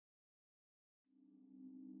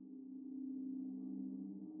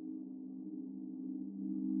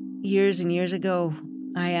years and years ago,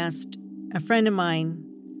 I asked a friend of mine,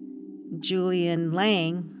 Julian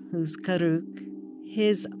Lang, who's Karuk,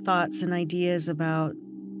 his thoughts and ideas about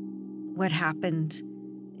what happened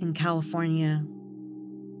in California.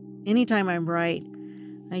 Anytime I write,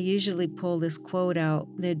 I usually pull this quote out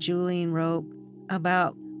that Julian wrote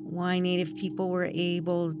about why Native people were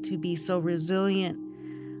able to be so resilient,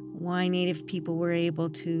 why Native people were able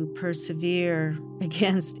to persevere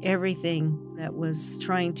against everything that was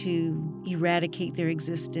trying to eradicate their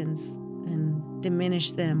existence and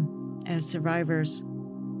diminish them as survivors.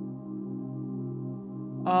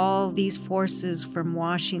 All these forces from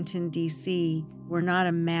Washington, D.C. were not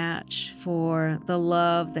a match for the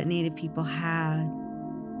love that Native people had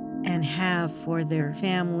and have for their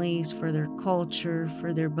families, for their culture,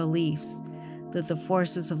 for their beliefs, that the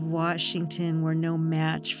forces of Washington were no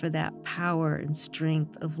match for that power and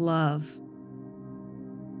strength of love.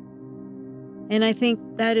 And I think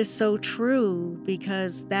that is so true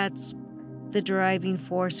because that's the driving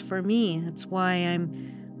force for me. That's why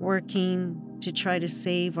I'm working to try to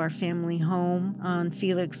save our family home on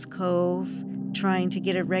Felix Cove, trying to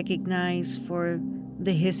get it recognized for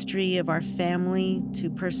the history of our family to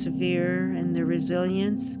persevere and their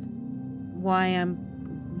resilience, why I'm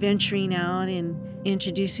venturing out and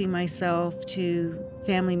introducing myself to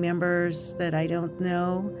family members that I don't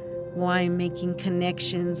know, why I'm making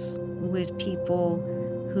connections with people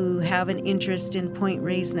who have an interest in Point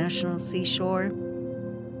Reyes National Seashore.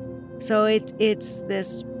 So it's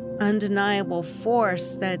this undeniable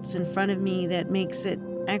force that's in front of me that makes it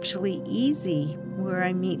actually easy where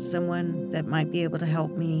I meet someone that might be able to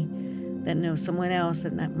help me, that knows someone else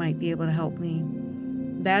that might be able to help me.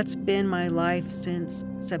 That's been my life since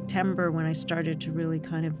September when I started to really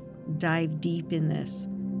kind of dive deep in this.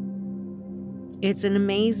 It's an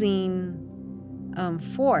amazing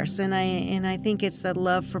force, and I think it's the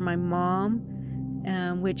love for my mom,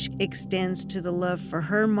 which extends to the love for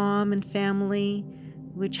her mom and family,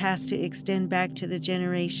 which has to extend back to the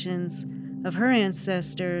generations of her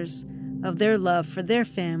ancestors, of their love for their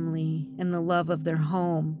family and the love of their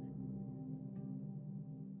home.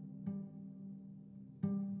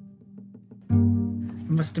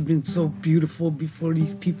 It must have been so beautiful before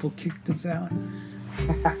these people kicked us out.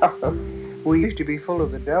 We used to be full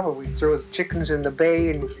of the devil. We'd throw the chickens in the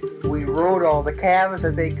bay and we rode all the calves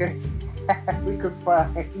that we could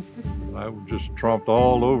find. I just tromped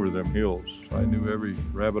all over them hills. I knew every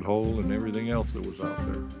rabbit hole and everything else that was out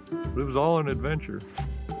there. But it was all an adventure.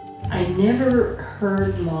 I never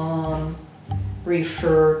heard Mom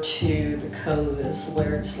refer to the cove as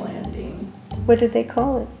Laird's Landing. What did they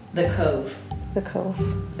call it? The Cove. The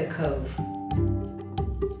Cove. The Cove.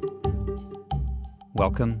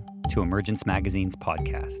 Welcome to Emergence Magazine's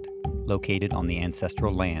podcast, located on the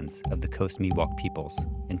ancestral lands of the Coast Miwok peoples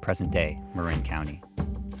in present-day Marin County.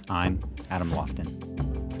 I'm Adam Lofton.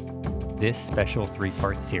 This special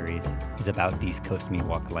three-part series is about these Coast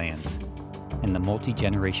Miwok lands and the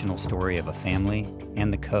multi-generational story of a family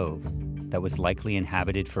and the cove that was likely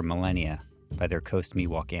inhabited for millennia by their Coast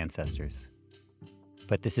Miwok ancestors.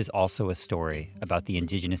 But this is also a story about the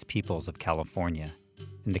indigenous peoples of California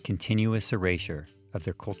and the continuous erasure of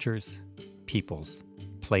their cultures, peoples,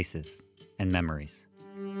 places, and memories.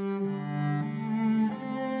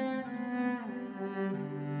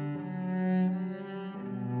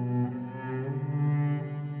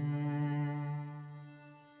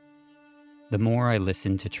 The more I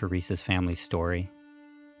listened to Teresa's family's story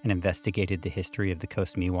and investigated the history of the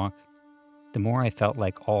Coast Miwok, the more I felt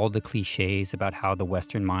like all the cliches about how the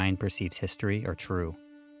Western mind perceives history are true.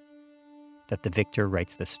 That the victor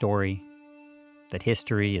writes the story, that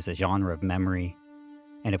history is a genre of memory,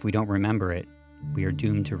 and if we don't remember it, we are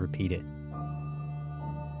doomed to repeat it.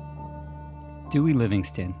 Dewey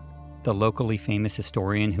Livingston, the locally famous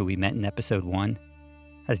historian who we met in episode 1,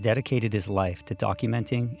 has dedicated his life to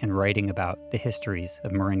documenting and writing about the histories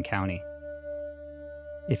of Marin County.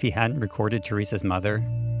 If he hadn't recorded Teresa's mother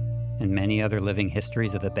and many other living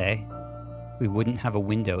histories of the Bay, we wouldn't have a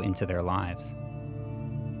window into their lives.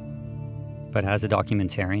 But as a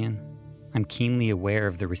documentarian, I'm keenly aware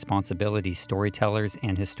of the responsibilities storytellers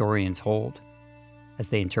and historians hold as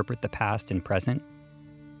they interpret the past and present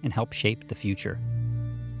and help shape the future.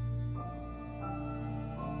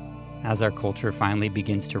 As our culture finally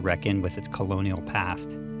begins to reckon with its colonial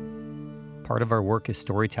past, part of our work as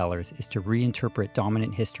storytellers is to reinterpret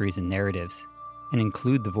dominant histories and narratives and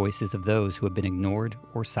include the voices of those who have been ignored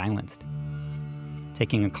or silenced,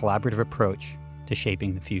 taking a collaborative approach to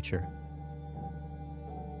shaping the future.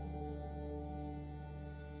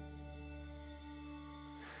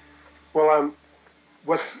 Well,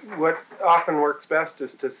 what often works best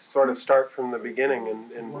is to sort of start from the beginning,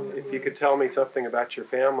 and if you could tell me something about your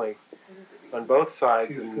family on both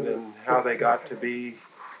sides and how they got to be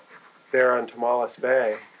there on Tomales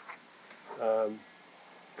Bay,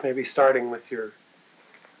 maybe starting with your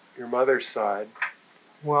mother's side.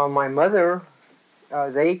 Well, my mother,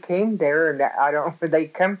 they came there, and they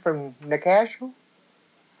come from Nicasio.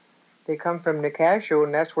 They come from Nicasio,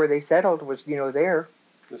 and that's where they settled, was, there.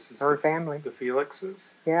 This is her family. The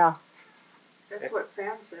Felixes? Yeah. That's what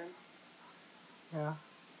Sam said. Yeah.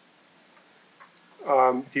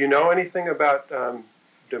 Do you know anything about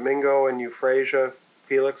Domingo and Euphrasia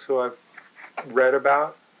Felix, who I've read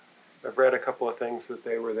about? I've read a couple of things that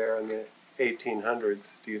they were there in the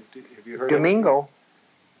 1800s. Have you heard Domingo?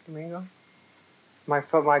 Domingo?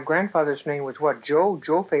 My grandfather's name was what? Joe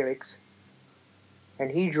Felix. And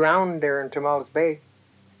he drowned there in Tomales Bay.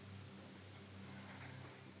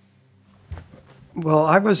 Well,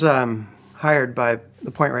 I was hired by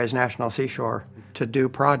the Point Reyes National Seashore to do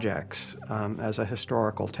projects as a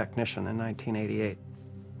historical technician in 1988.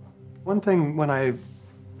 One thing, when I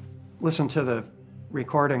listened to the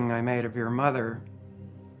recording I made of your mother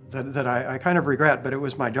that I kind of regret, but it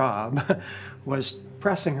was my job, was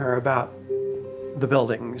pressing her about the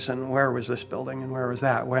buildings and where was this building and where was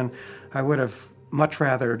that, when I would have much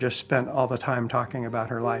rather just spent all the time talking about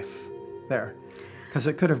her life there. Because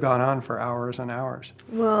it could have gone on for hours and hours.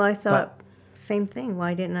 Well, I thought, same thing.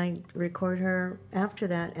 Why didn't I record her after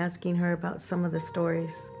that, asking her about some of the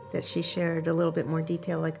stories that she shared, a little bit more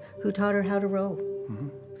detail, like who taught her how to row? Mm-hmm.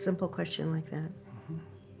 Simple question like that.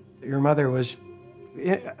 Mm-hmm. Your mother was,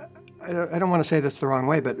 I don't want to say this the wrong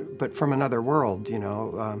way, but from another world,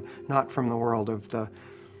 not from the world of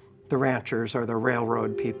the ranchers or the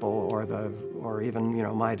railroad people or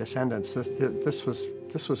even my descendants. This was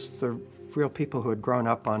the real people who had grown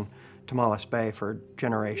up on Tomales Bay for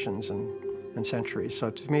generations and centuries. So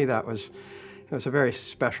to me, it was a very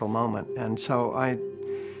special moment. And so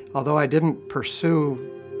although I didn't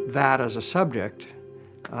pursue that as a subject,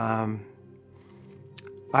 I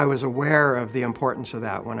was aware of the importance of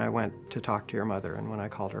that when I went to talk to your mother and when I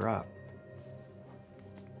called her up.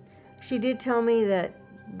 She did tell me that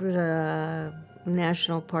the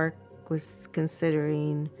national park was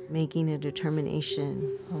considering making a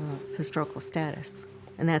determination of historical status.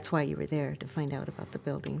 And that's why you were there, to find out about the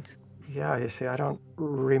buildings. Yeah, you see, I don't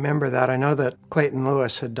remember that. I know that Clayton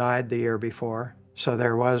Lewis had died the year before, so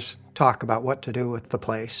there was talk about what to do with the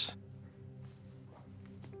place.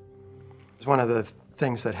 It was one of the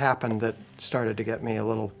things that happened that started to get me a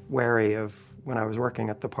little wary of when I was working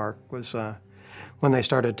at the park was when they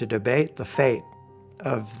started to debate the fate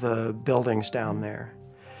of the buildings down there.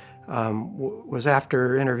 Was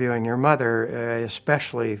after interviewing your mother, it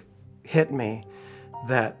especially hit me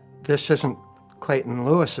that this isn't Clayton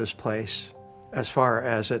Lewis's place as far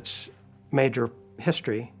as its major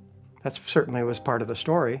history. That certainly was part of the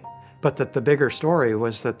story, but that the bigger story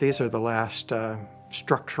was that these are the last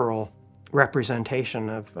structural representation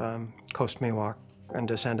of Coast Miwok and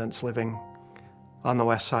descendants living on the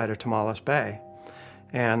west side of Tomales Bay.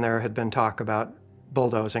 And there had been talk about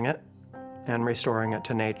bulldozing it and restoring it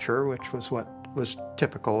to nature, which was what was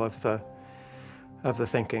typical of the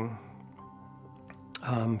thinking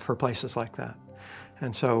for places like that.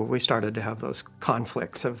 And so we started to have those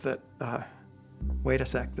conflicts of that. Wait a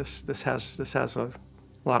sec, this has a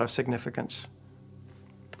lot of significance.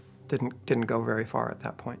 Didn't go very far at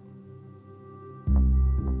that point.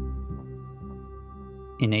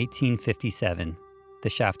 In 1857, the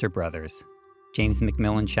Shafter brothers, James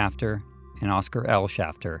McMillan Shafter and Oscar L.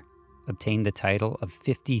 Shafter, obtained the title of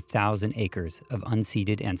 50,000 acres of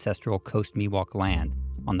unceded ancestral Coast Miwok land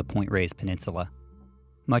on the Point Reyes Peninsula,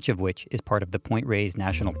 much of which is part of the Point Reyes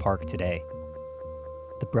National Park today.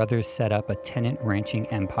 The brothers set up a tenant ranching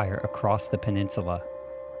empire across the peninsula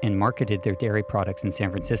and marketed their dairy products in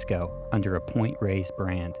San Francisco under a Point Reyes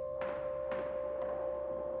brand.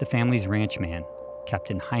 The family's ranchman,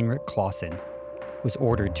 Captain Heinrich Clausen, was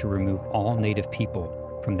ordered to remove all native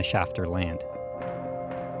people from the Shafter land.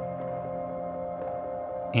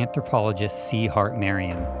 Anthropologist C. Hart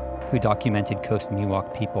Merriam, who documented Coast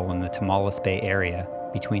Miwok people in the Tomales Bay area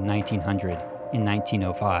between 1900 and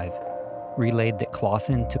 1905, relayed that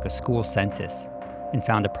Clausen took a school census and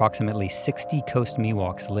found approximately 60 Coast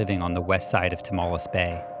Miwoks living on the west side of Tomales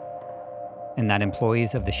Bay, and that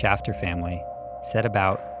employees of the Shafter family set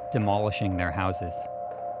about demolishing their houses.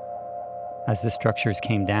 As the structures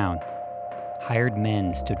came down, hired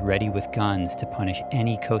men stood ready with guns to punish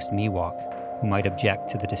any Coast Miwok who might object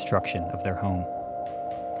to the destruction of their home.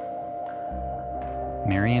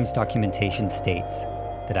 Merriam's documentation states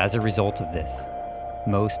that as a result of this,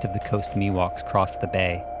 most of the Coast Miwoks crossed the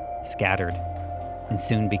bay, scattered, and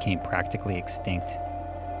soon became practically extinct,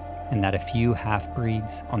 and that a few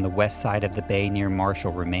half-breeds on the west side of the bay near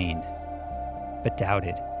Marshall remained, but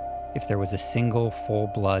doubted if there was a single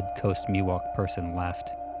full-blood Coast Miwok person left,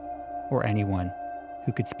 or anyone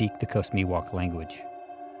who could speak the Coast Miwok language.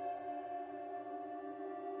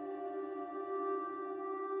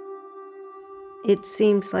 It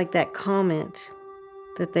seems like that comment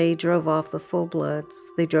that they drove off the full-bloods,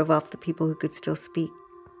 they drove off the people who could still speak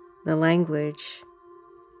the language,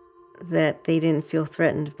 that they didn't feel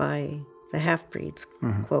threatened by the half-breeds,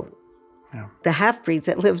 quote. Yeah. The half-breeds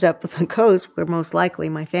that lived up the coast were most likely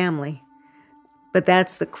my family. But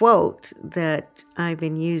that's the quote that I've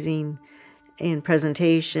been using in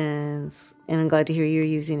presentations, and I'm glad to hear you're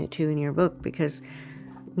using it too in your book, because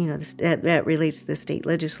that relates to the state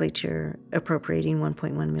legislature appropriating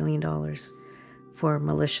 $1.1 million for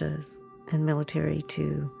militias and military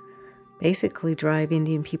to basically drive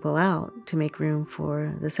Indian people out to make room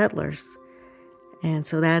for the settlers. And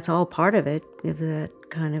so that's all part of it, of that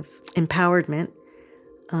kind of empowerment,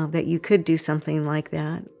 that you could do something like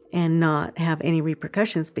that and not have any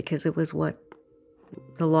repercussions because it was what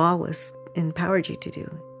the law was empowered you to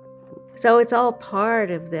do. So it's all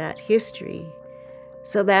part of that history.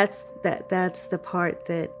 So that's the part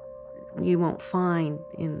that you won't find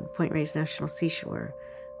in Point Reyes National Seashore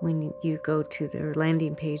when you go to their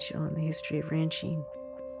landing page on the history of ranching.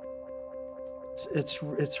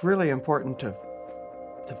 It's really important to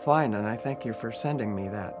find, and I thank you for sending me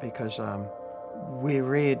that, because we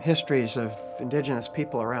read histories of indigenous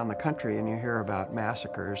people around the country and you hear about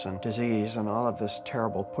massacres and disease and all of this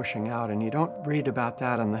terrible pushing out, and you don't read about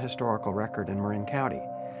that in the historical record in Marin County.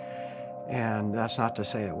 And that's not to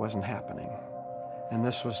say it wasn't happening. And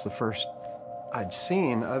this was the first I'd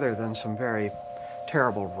seen, other than some very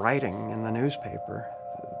terrible writing in the newspaper,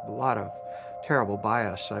 a lot of terrible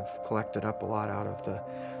bias. I've collected up a lot out of the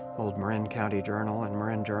old Marin County Journal and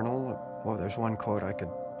Marin Journal. Well, there's one quote, I could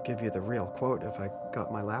give you the real quote if I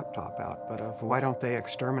got my laptop out, but of why don't they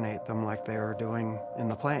exterminate them like they are doing in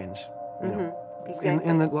the plains? Exactly.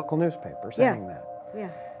 In the local newspaper saying that. Yeah.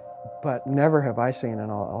 But never have I seen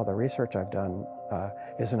in all the research I've done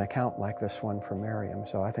is an account like this one from Merriam.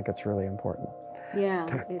 So I think it's really important. Yeah,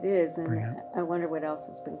 it is. And I wonder what else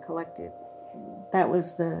has been collected. That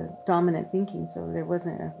was the dominant thinking, so there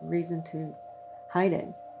wasn't a reason to hide it.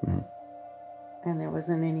 Mm-hmm. And there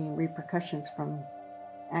wasn't any repercussions from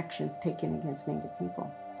actions taken against Native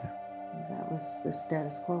people. Yeah. That was the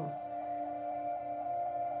status quo.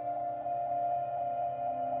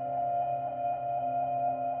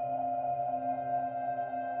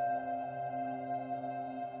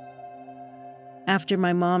 After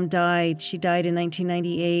my mom died, she died in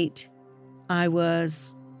 1998, I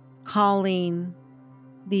was calling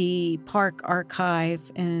the park archive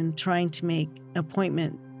and trying to make an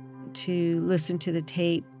appointment to listen to the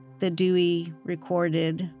tape that Dewey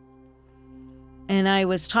recorded. And I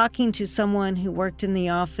was talking to someone who worked in the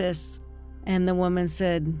office, and the woman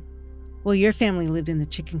said, "Well, your family lived in the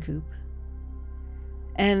chicken coop."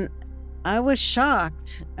 And I was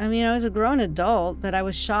shocked. I mean, I was a grown adult, but I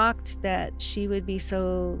was shocked that she would be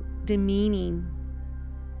so demeaning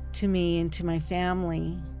to me and to my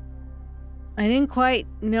family. I didn't quite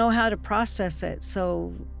know how to process it,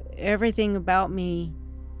 so everything about me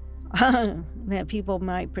that people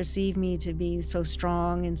might perceive me to be so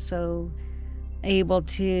strong and so able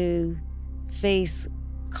to face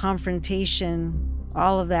confrontation,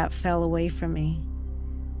 all of that fell away from me.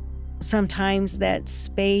 Sometimes that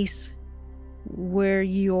space where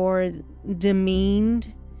you're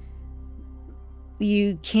demeaned,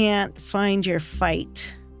 you can't find your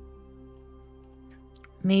fight.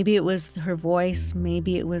 Maybe it was her voice,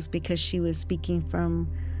 maybe it was because she was speaking from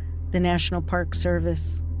the National Park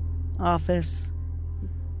Service office,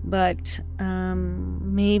 but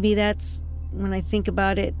maybe that's, when I think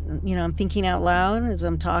about it, I'm thinking out loud as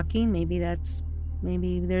I'm talking, maybe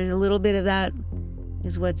there's a little bit of that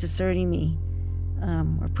is what's asserting me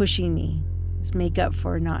or pushing me. Make up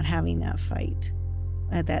for not having that fight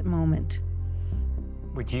at that moment.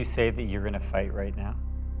 Would you say that you're in a fight right now?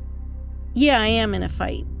 Yeah, I am in a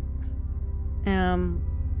fight. I'm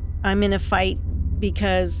in a fight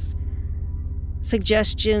because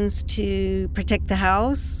suggestions to protect the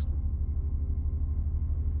house,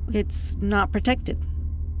 it's not protected.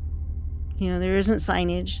 There isn't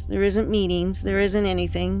signage, there isn't meetings, there isn't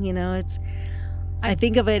anything. I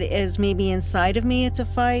think of it as maybe inside of me it's a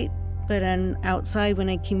fight, but outside when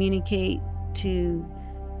I communicate to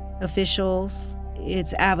officials,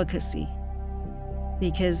 it's advocacy.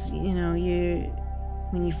 Because,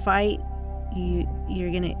 when you fight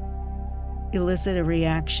you're going to elicit a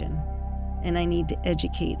reaction. And I need to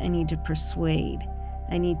educate, I need to persuade,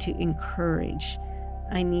 I need to encourage,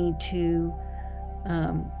 I need to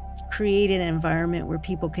create an environment where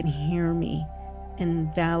people can hear me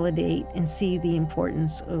and validate and see the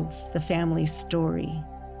importance of the family story.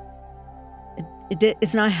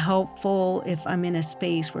 It's not helpful if I'm in a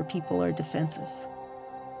space where people are defensive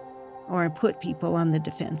or I put people on the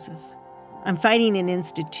defensive. I'm fighting an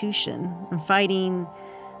institution. I'm fighting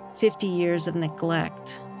 50 years of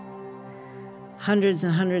neglect, hundreds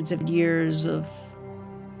and hundreds of years of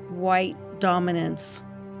white dominance.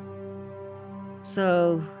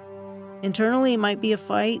 So internally it might be a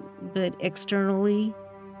fight, but externally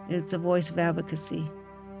it's a voice of advocacy,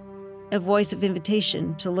 a voice of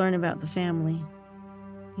invitation to learn about the family.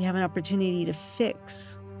 You have an opportunity to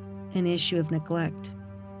fix an issue of neglect.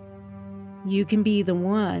 You can be the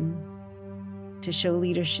one to show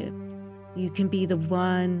leadership. You can be the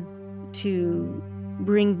one to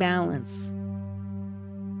bring balance.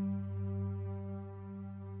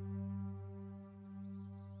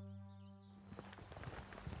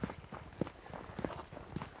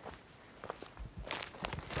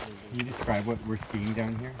 Can you describe what we're seeing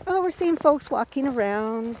down here? Oh, we're seeing folks walking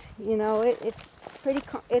around. You know, it's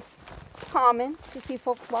it's common to see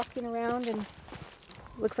folks walking around, and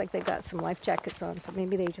looks like they've got some life jackets on, so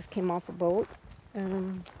maybe they just came off a boat.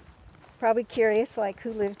 Probably curious, like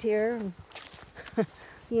who lived here, and,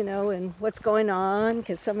 you know, and what's going on,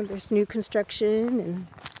 because some of there's new construction. And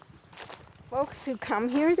folks who come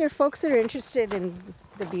here, they're folks that are interested in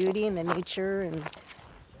the beauty and the nature. And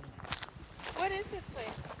what is this place?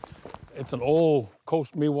 It's an old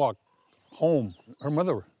Coast Miwok home. Her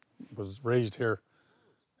mother was raised here,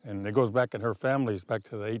 and it goes back in her family's back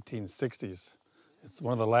to the 1860s. It's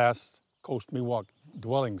one of the last Coast Miwok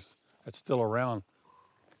dwellings that's still around.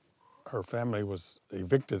 Her family was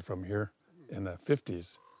evicted from here in the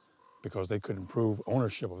 50s because they couldn't prove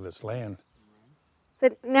ownership of this land.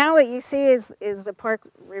 But now what you see is the park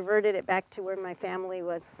reverted it back to where my family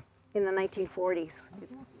was in the 1940s.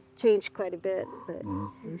 It's changed quite a bit. But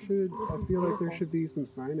I feel like there should be some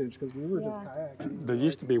signage because we were just kayaking. There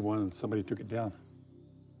used to be one, and somebody took it down.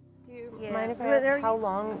 Do you mind if I ask how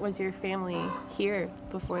long was your family here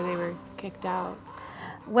before they were kicked out?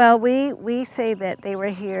 Well, we say that they were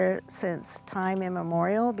here since time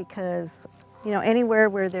immemorial because, you know, anywhere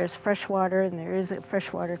where there's fresh water, and there is a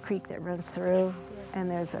freshwater creek that runs through,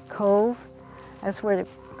 and there's a cove, that's where the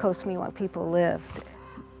Coast Miwok people lived.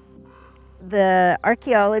 The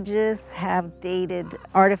archaeologists have dated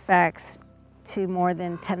artifacts to more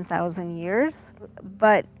than 10,000 years,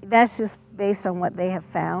 but that's just based on what they have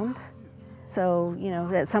found. So, you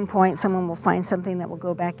know, at some point someone will find something that will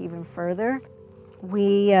go back even further.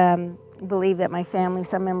 We believe that my family,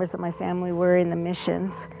 some members of my family were in the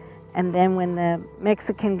missions, and then when the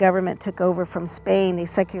Mexican government took over from Spain, they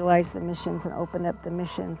secularized the missions and opened up the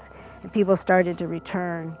missions, and people started to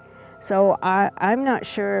return. So I'm not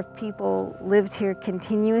sure if people lived here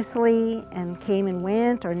continuously and came and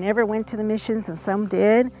went, or never went to the missions, and some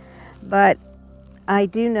did, but I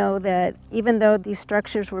do know that even though these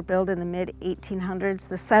structures were built in the mid-1800s,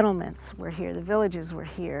 the settlements were here, the villages were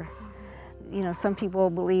here. You know, some people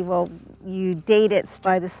believe, well, you date it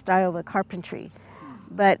by the style of the carpentry,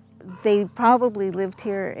 but they probably lived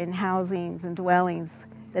here in housings and dwellings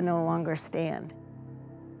that no longer stand.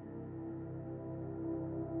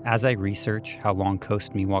 As I research how long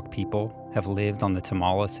Coast Miwok people have lived on the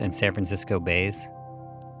Tomales and San Francisco Bays,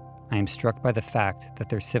 I am struck by the fact that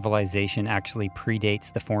their civilization actually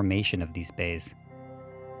predates the formation of these bays.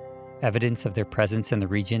 Evidence of their presence in the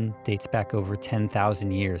region dates back over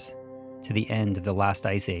 10,000 years, to the end of the last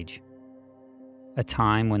ice age, a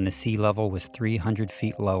time when the sea level was 300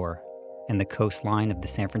 feet lower and the coastline of the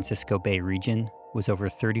San Francisco Bay region was over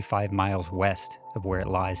 35 miles west of where it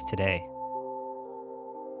lies today.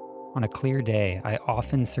 On a clear day, I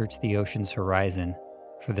often search the ocean's horizon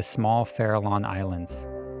for the small Farallon Islands,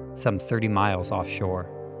 some 30 miles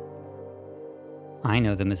offshore. I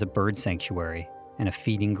know them as a bird sanctuary and a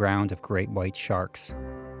feeding ground of great white sharks.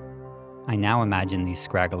 I now imagine these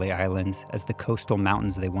scraggly islands as the coastal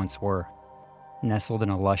mountains they once were, nestled in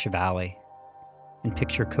a lush valley, and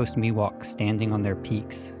picture Coast Miwok standing on their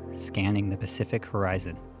peaks, scanning the Pacific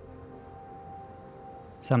horizon.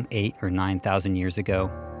 Some 8,000 or 9,000 years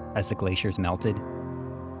ago, as the glaciers melted,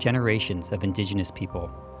 generations of indigenous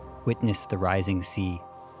people witnessed the rising sea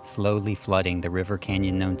slowly flooding the river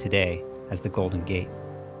canyon known today as the Golden Gate.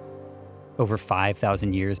 Over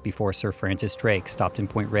 5,000 years before Sir Francis Drake stopped in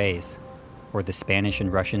Point Reyes, or the Spanish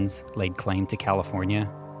and Russians laid claim to California,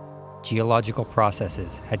 Geological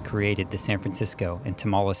processes had created the San Francisco and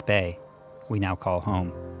Tomales Bay we now call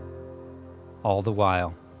home. All the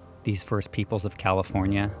while, these first peoples of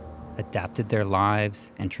California adapted their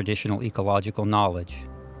lives and traditional ecological knowledge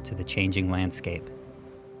to the changing landscape.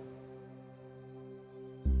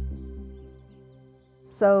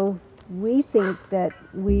 So we think that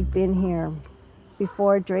we've been here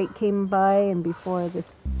before Drake came by and before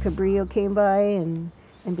this Cabrillo came by and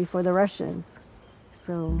before the Russians.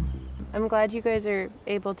 So I'm glad you guys are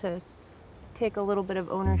able to take a little bit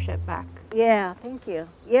of ownership back. yeah, thank you.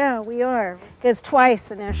 Yeah, we are. Because twice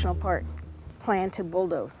the national park planned to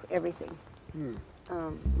bulldoze everything.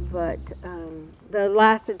 But the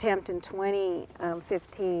last attempt in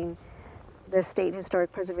 2015, the State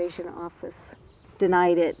Historic Preservation Office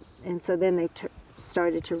denied it, and so then they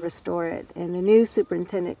started to restore it. And the new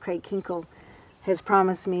superintendent, Craig Kinkle, has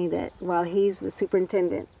promised me that while he's the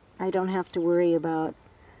superintendent, I don't have to worry about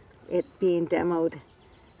it being demoed.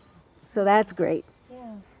 So that's great.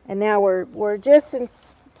 Yeah. And now we're just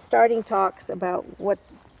starting talks about what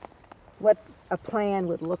a plan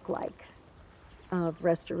would look like of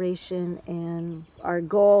restoration, and our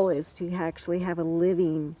goal is to actually have a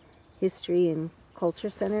living history and culture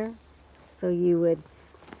center. So you would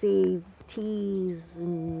see teas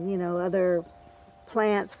and other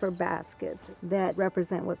plants for baskets that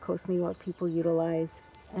represent what Coast Miwok people utilized,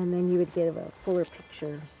 and then you would get a fuller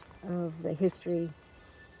picture of the history.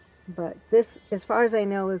 But this, as far as I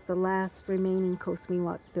know, is the last remaining Coast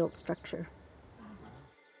Miwok built structure.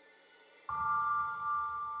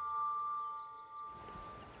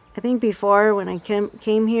 I think before, when I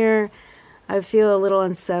came here, I feel a little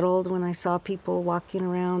unsettled when I saw people walking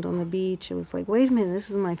around on the beach. It was like, wait a minute, this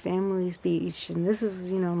is my family's beach, and this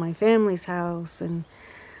is, my family's house, and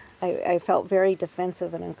I felt very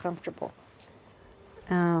defensive and uncomfortable.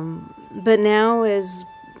 But now, as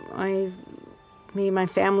me and my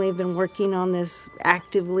family have been working on this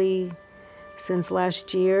actively since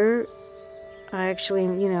last year, I actually,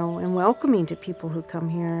 am welcoming to people who come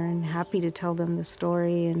here and happy to tell them the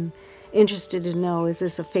story and interested to know, is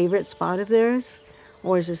this a favorite spot of theirs,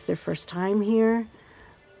 or is this their first time here?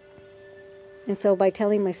 And so by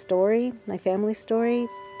telling my story, my family story,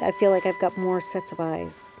 I feel like I've got more sets of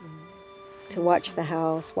eyes to watch the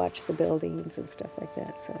house, watch the buildings and stuff like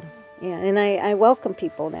that. So, yeah, and I welcome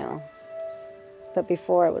people now. But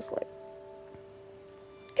before I was like,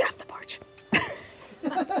 get off the porch.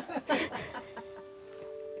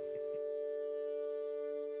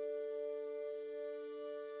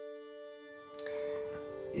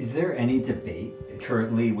 Is there any debate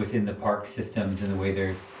currently within the park systems and the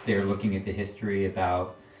way they're looking at the history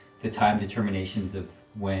about the time determinations of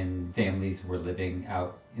when families were living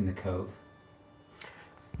out in the cove?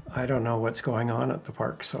 I don't know what's going on at the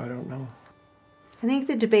park, so I don't know. I think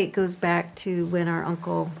the debate goes back to when our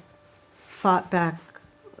uncle fought back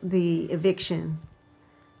the eviction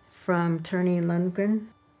from Turney and Lundgren,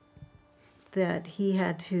 that he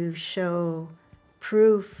had to show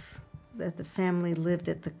proof that the family lived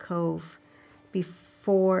at the cove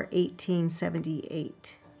before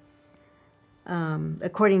 1878,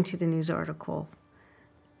 according to the news article.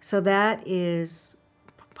 So that is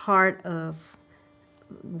part of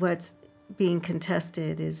what's being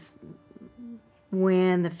contested, is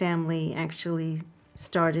when the family actually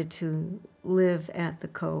started to live at the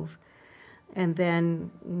cove. And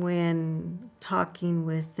then when talking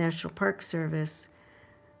with National Park Service,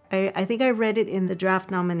 I think I read it in the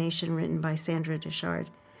draft nomination written by Sandra Dechard,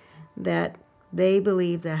 that they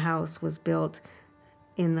believe the house was built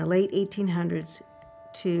in the late 1800s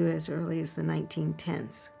to as early as the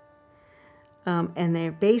 1910s. And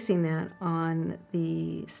they're basing that on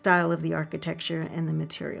the style of the architecture and the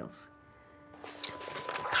materials.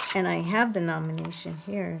 And I have the nomination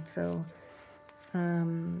here, so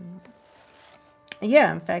yeah,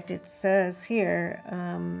 in fact, it says here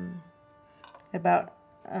about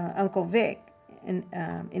Uncle Vic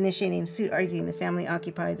initiating a suit arguing the family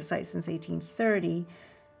occupied the site since 1830s,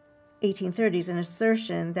 an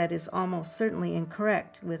assertion that is almost certainly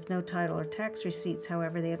incorrect. With no title or tax receipts,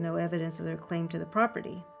 however, they have no evidence of their claim to the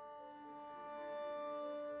property.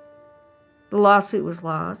 The lawsuit was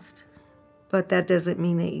lost, but that doesn't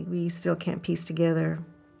mean that we still can't piece together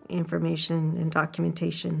information and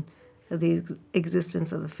documentation of the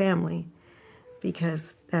existence of the family,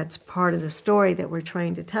 because that's part of the story that we're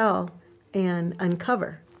trying to tell and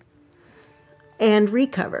uncover and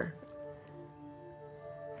recover.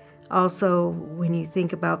 Also, when you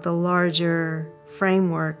think about the larger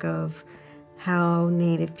framework of how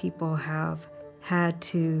Native people have had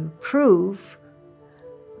to prove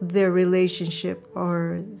their relationship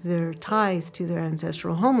or their ties to their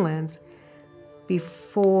ancestral homelands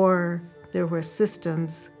before there were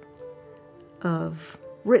systems of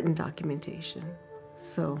written documentation.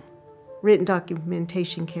 So written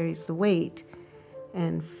documentation carries the weight,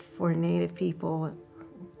 and for Native people,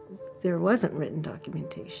 there wasn't written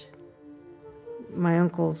documentation. My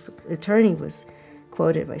uncle's attorney was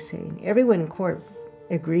quoted by saying, everyone in court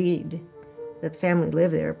agreed that the family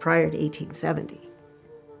lived there prior to 1870,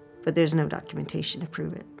 but there's no documentation to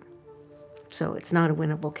prove it. So it's not a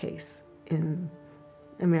winnable case in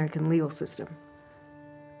American legal system.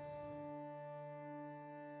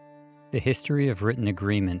 The history of written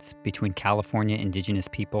agreements between California indigenous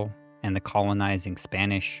people and the colonizing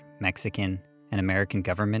Spanish, Mexican, and American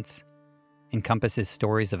governments encompasses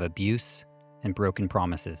stories of abuse and broken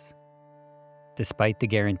promises. Despite the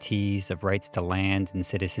guarantees of rights to land and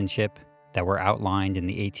citizenship that were outlined in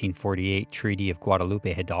the 1848 Treaty of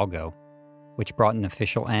Guadalupe Hidalgo, which brought an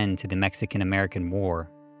official end to the Mexican-American War,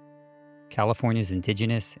 California's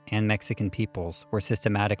indigenous and Mexican peoples were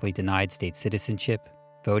systematically denied state citizenship,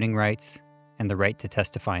 voting rights, and the right to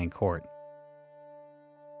testify in court.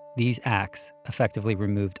 These acts effectively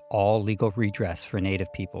removed all legal redress for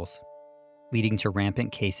Native peoples, leading to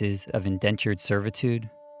rampant cases of indentured servitude,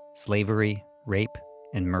 slavery, rape,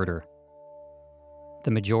 and murder.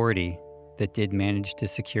 The majority that did manage to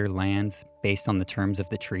secure lands based on the terms of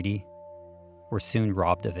the treaty were soon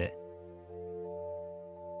robbed of it.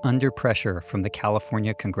 Under pressure from the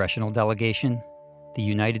California congressional delegation, the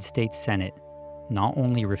United States Senate not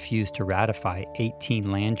only refused to ratify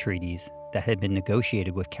 18 land treaties that had been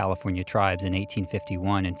negotiated with California tribes in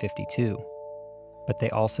 1851 and 52, but they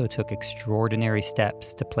also took extraordinary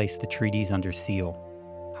steps to place the treaties under seal,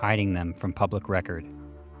 hiding them from public record.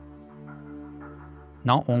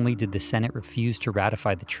 Not only did the Senate refuse to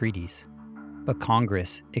ratify the treaties, but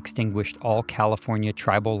Congress extinguished all California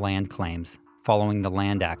tribal land claims following the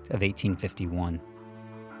Land Act of 1851.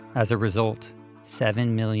 As a result,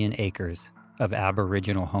 7 million acres of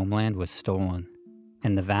Aboriginal homeland was stolen,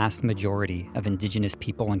 and the vast majority of indigenous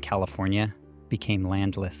people in California became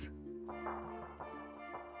landless.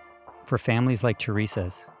 For families like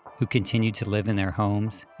Teresa's, who continued to live in their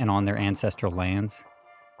homes and on their ancestral lands,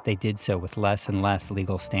 they did so with less and less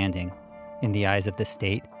legal standing in the eyes of the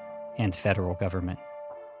state and federal government.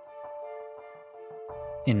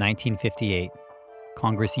 In 1958,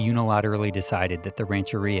 Congress unilaterally decided that the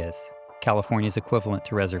rancherias, California's equivalent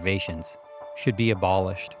to reservations, should be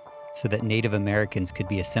abolished so that Native Americans could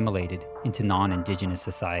be assimilated into non-indigenous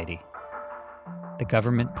society. The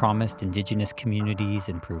government promised indigenous communities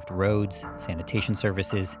improved roads, sanitation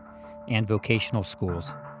services, and vocational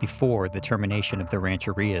schools before the termination of the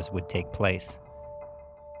rancherias would take place.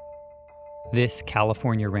 This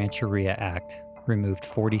California Rancheria Act removed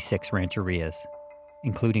 46 rancherias,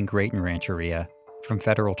 including Grayton Rancheria, from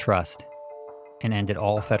federal trust, and ended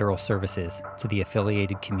all federal services to the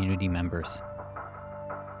affiliated community members.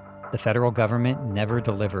 The federal government never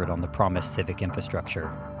delivered on the promised civic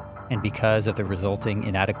infrastructure, and because of the resulting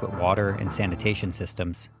inadequate water and sanitation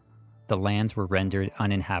systems, the lands were rendered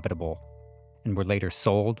uninhabitable and were later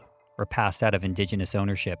sold or passed out of indigenous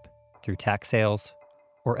ownership through tax sales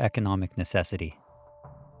or economic necessity.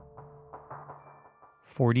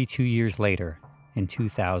 42 years later, in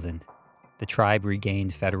 2000, the tribe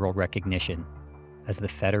regained federal recognition as the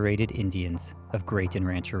Federated Indians of Grayton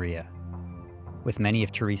Rancheria, with many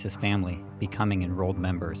of Teresa's family becoming enrolled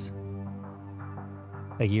members.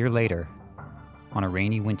 A year later, on a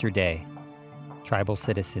rainy winter day, tribal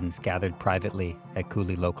citizens gathered privately at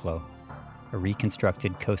Culiloclo, a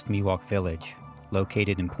reconstructed Coast Miwok village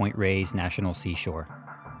located in Point Reyes National Seashore.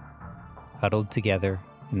 Huddled together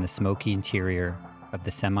in the smoky interior of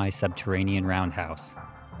the semi-subterranean roundhouse,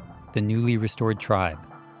 the newly restored tribe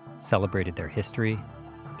celebrated their history,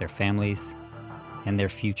 their families, and their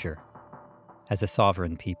future as a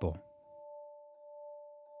sovereign people.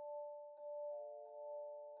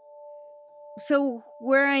 So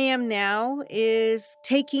where I am now is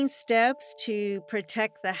taking steps to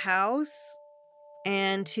protect the house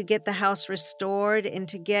and to get the house restored and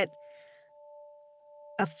to get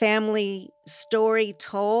a family story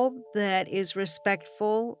told that is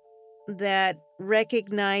respectful, that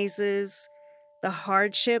recognizes the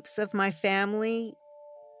hardships of my family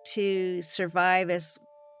to survive as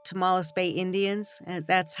Tomales Bay Indians, as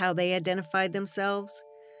that's how they identified themselves,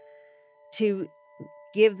 to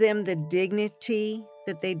give them the dignity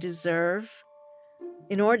that they deserve.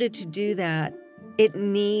 In order to do that, it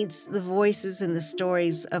needs the voices and the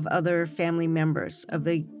stories of other family members of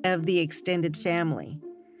the extended family.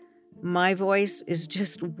 My voice is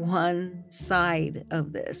just one side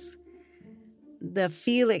of this. The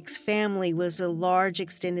Felix family was a large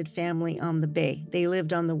extended family on the bay. They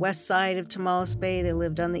lived on the west side of Tomales Bay. They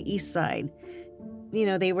lived on the east side. You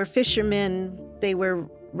know, they were fishermen. They were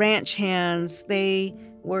ranch hands. They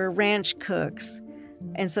were ranch cooks.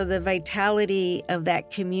 And so the vitality of that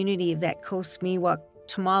community, of that Coast Miwok,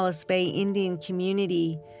 Tomales Bay Indian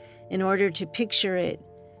community, in order to picture it,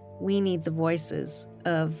 we need the voices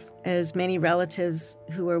of as many relatives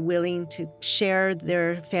who are willing to share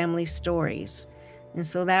their family stories. And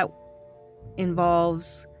so that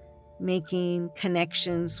involves making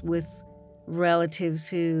connections with relatives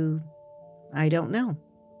who I don't know,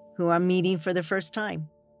 who I'm meeting for the first time.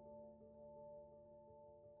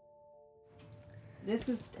 This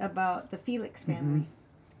is about the Felix family.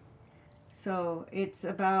 So it's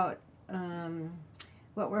about,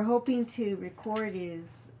 what we're hoping to record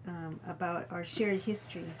is about our shared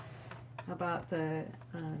history, about the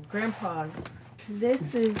grandpas.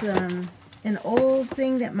 This is an old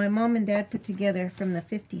thing that my mom and dad put together from the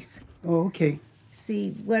 50s. Oh, okay.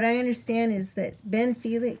 See, what I understand is that Ben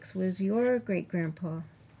Felix was your great-grandpa,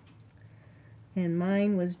 and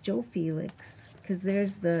mine was Joe Felix, because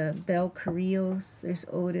there's the Bell Carrillos, there's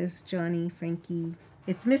Otis, Johnny, Frankie.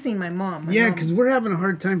 It's missing my mom. Yeah, because we're having a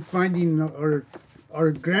hard time finding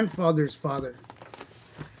our grandfather's father,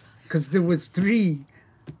 because there was 3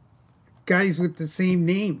 guys with the same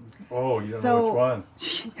name. Oh, you don't know which one.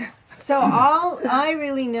 So all I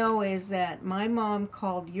really know is that my mom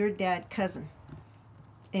called your dad cousin.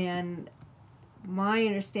 And my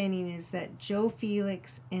understanding is that Joe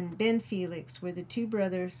Felix and Ben Felix were the 2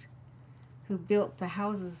 brothers who built the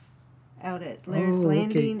houses out at Laird's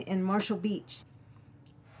Landing and Marshall Beach.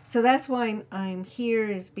 So that's why I'm here,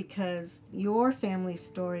 is because your family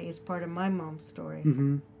story is part of my mom's story.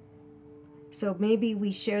 Mm-hmm. So maybe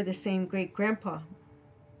we share the same great-grandpa.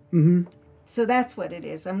 Mm-hmm. So that's what it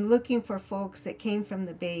is. I'm looking for folks that came from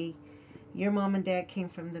the Bay. Your mom and dad came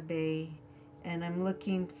from the Bay. And I'm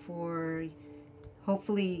looking for,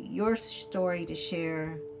 hopefully, your story to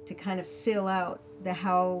share, to kind of fill out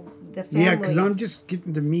how the family... Yeah, because I'm just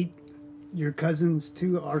getting to meet your cousins,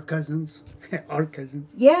 too, our cousins. Our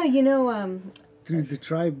cousins. Yeah, you know... through the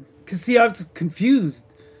tribe. Because, see, I was confused.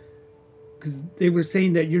 Because they were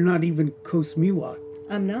saying that you're not even Coast Miwok.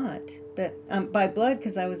 I'm not, but by blood,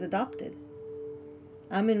 because I was adopted.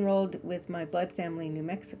 I'm enrolled with my blood family in New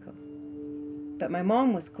Mexico. But my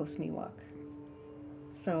mom was Coast Miwok.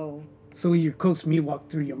 So you're Coast Miwok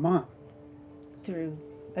through your mom? Through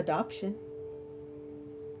adoption.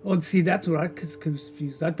 Oh, see, that's where I was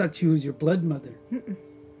confused. I thought she was your blood mother. Mm-mm.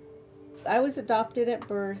 I was adopted at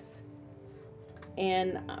birth,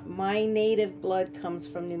 and my native blood comes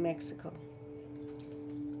from New Mexico.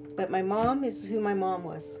 But my mom is who my mom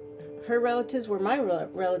was. Her relatives were my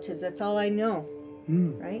relatives. That's all I know.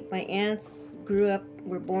 Right? My aunts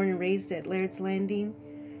were born and raised at Laird's Landing.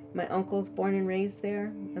 My uncle's born and raised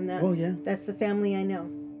there, and that's the family I know.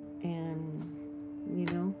 And you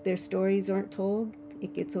know, their stories aren't told;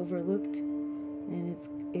 it gets overlooked, and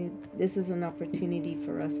this is an opportunity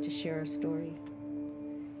for us to share our story.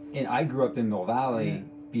 And I grew up in Mill Valley,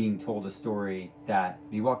 being told a story that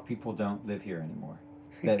Miwok people don't live here anymore.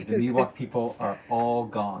 That the Miwok people are all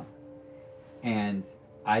gone, and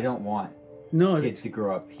I don't want kids to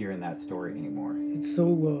grow up hearing that story anymore. It's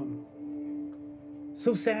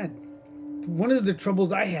so sad. One of the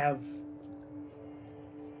troubles I have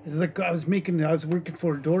is like I was working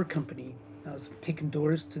for a door company. I was taking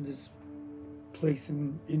doors to this place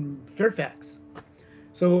in Fairfax.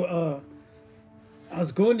 So I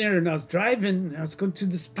was going there and I was driving and I was going to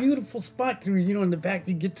this beautiful spot through, in the back.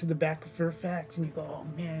 You get to the back of Fairfax and you go,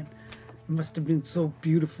 oh man, it must have been so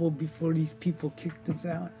beautiful before these people kicked us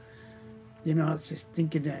out. I was just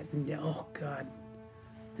thinking that, and oh God.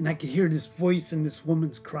 And I could hear this voice and this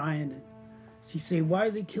woman's crying. And she say, why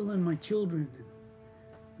are they killing my children? And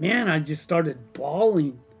man, I just started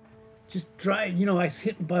bawling. I was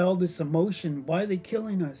hit by all this emotion. Why are they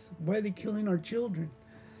killing us? Why are they killing our children?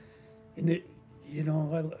 And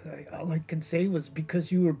all I could say was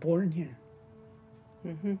because you were born here.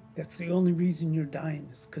 Mm-hmm. That's the only reason you're dying,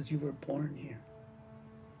 is because you were born here.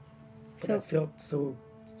 But I felt so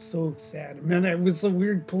sad. Man, it was so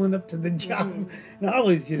weird pulling up to the job. And I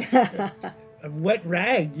was just a wet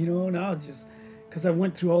rag, and I was just, because I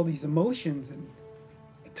went through all these emotions, and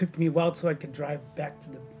it took me a while so I could drive back to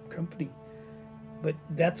the company. But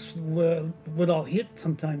that's what I'll hit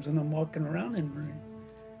sometimes when I'm walking around in Marin.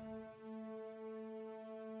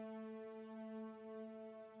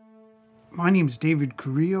 My name's David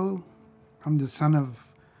Carrillo. I'm the son of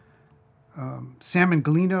Sam and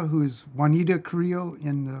Galena, who is Juanita Carrillo,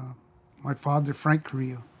 and my father, Frank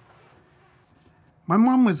Carrillo. My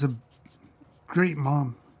mom was a great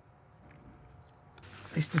mom.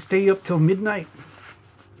 I used to stay up till midnight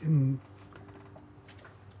and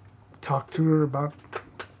talk to her about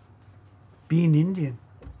being Indian.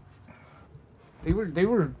 They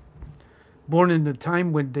were born in a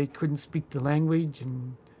time when they couldn't speak the language,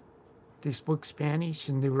 and they spoke Spanish,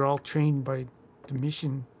 and they were all trained by the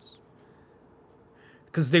missions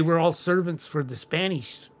because they were all servants for the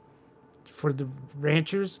Spanish, for the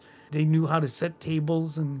ranchers. They knew how to set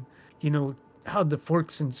tables and, how the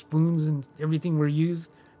forks and spoons and everything were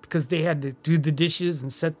used, because they had to do the dishes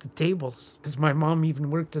and set the tables. Because my mom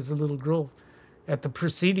even worked as a little girl at the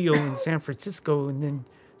Presidio in San Francisco, and then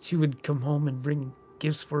she would come home and bring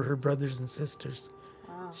gifts for her brothers and sisters.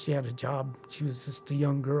 Wow. She had a job. She was just a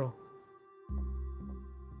young girl.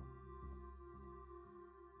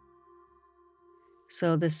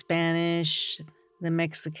 So the Spanish, the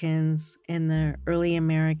Mexicans, and the early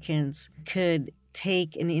Americans could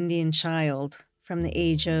take an Indian child from the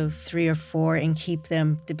age of 3 or 4 and keep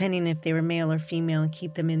them, depending if they were male or female, and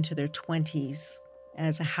keep them into their 20s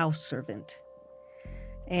as a house servant.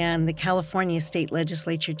 And the California state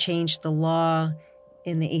legislature changed the law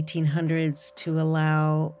in the 1800s to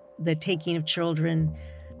allow the taking of children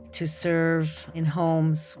to serve in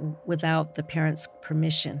homes without the parents'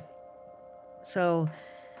 permission. So,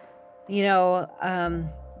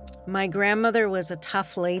 my grandmother was a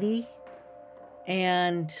tough lady,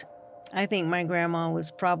 and I think my grandma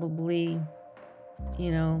was probably,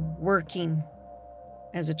 working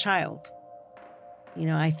as a child.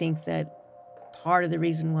 I think that part of the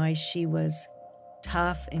reason why she was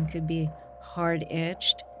tough and could be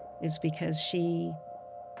hard-edged is because she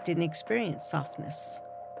didn't experience softness,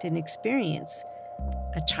 didn't experience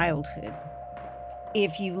a childhood.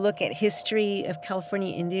 If you look at history of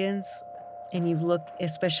California Indians, and you look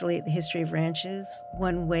especially at the history of ranches,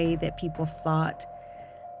 one way that people thought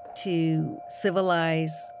to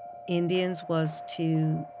civilize Indians was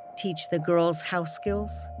to teach the girls house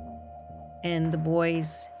skills and the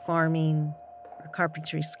boys farming or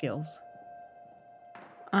carpentry skills.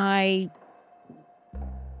 I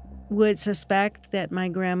would suspect that my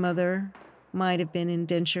grandmother might have been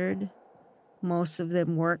indentured. Most of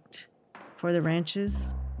them worked for the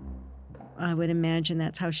ranches. I would imagine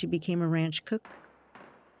that's how she became a ranch cook.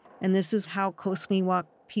 And this is how Coast Miwok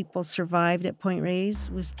people survived at Point Reyes,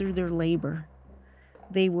 was through their labor.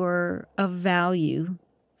 They were of value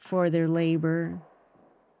for their labor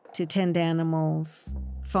to tend animals,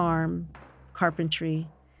 farm, carpentry,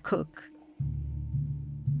 cook.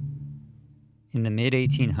 In the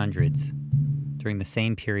mid-1800s, during the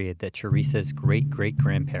same period that Teresa's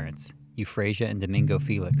great-great-grandparents, Euphrasia and Domingo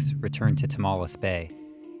Felix, returned to Tomales Bay,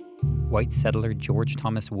 white settler George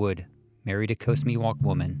Thomas Wood married a Coast Miwok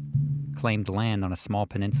woman, claimed land on a small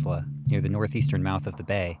peninsula near the northeastern mouth of the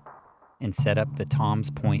bay, and set up the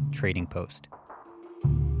Tom's Point trading post.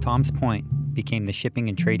 Tom's Point became the shipping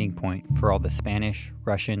and trading point for all the Spanish,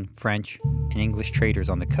 Russian, French, and English traders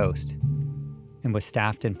on the coast, and was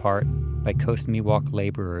staffed in part by Coast Miwok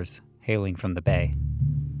laborers hailing from the bay.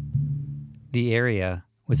 The area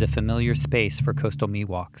was a familiar space for coastal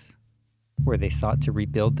Miwoks, where they sought to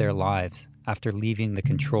rebuild their lives after leaving the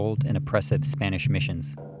controlled and oppressive Spanish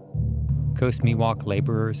missions. Coast Miwok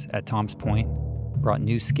laborers at Tom's Point brought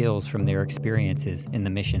new skills from their experiences in the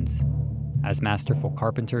missions as masterful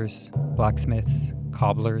carpenters, blacksmiths,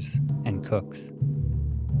 cobblers, and cooks.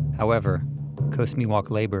 However, Coast Miwok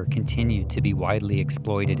labor continued to be widely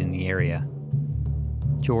exploited in the area.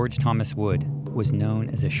 George Thomas Wood was known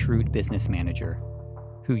as a shrewd business manager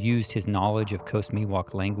who used his knowledge of Coast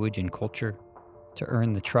Miwok language and culture to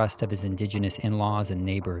earn the trust of his indigenous in-laws and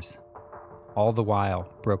neighbors, all the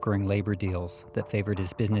while brokering labor deals that favored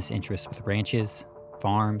his business interests with ranches,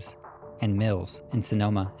 farms, and mills in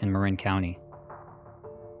Sonoma and Marin County.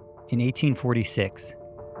 In 1846,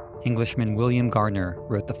 Englishman William Gardner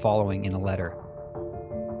wrote the following in a letter: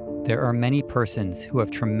 "There are many persons who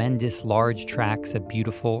have tremendous large tracts of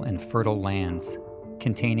beautiful and fertile lands,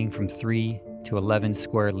 containing from 3 to 11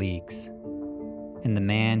 square leagues. And the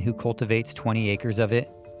man who cultivates 20 acres of it,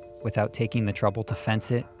 without taking the trouble to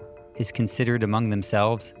fence it, is considered among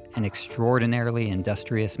themselves an extraordinarily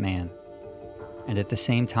industrious man. And at the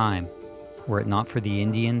same time, were it not for the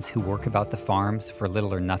Indians who work about the farms for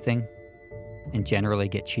little or nothing, and generally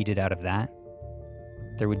get cheated out of that,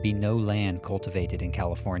 there would be no land cultivated in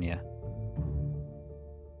California."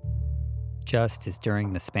 Just as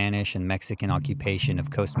during the Spanish and Mexican occupation of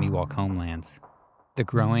Coast Miwok homelands, the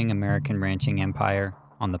growing American ranching empire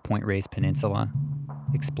on the Point Reyes Peninsula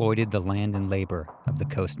exploited the land and labor of the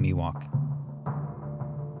Coast Miwok.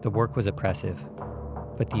 The work was oppressive,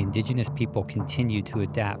 but the indigenous people continued to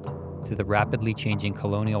adapt to the rapidly changing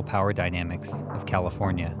colonial power dynamics of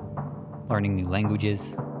California, learning new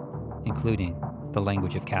languages, including the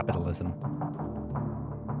language of capitalism.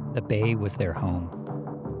 The Bay was their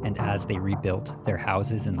home, and as they rebuilt their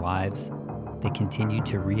houses and lives, they continued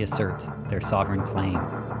to reassert their sovereign claim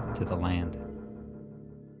to the land.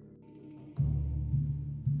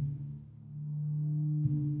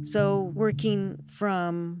 So working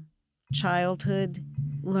from childhood,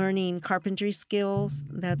 learning carpentry skills,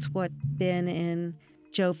 that's what Ben and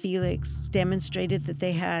Joe Felix demonstrated, that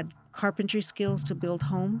they had carpentry skills to build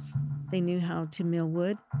homes. They knew how to mill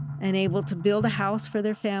wood and able to build a house for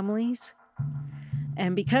their families.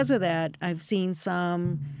 And because of that, I've seen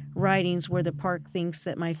some writings where the park thinks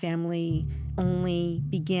that my family only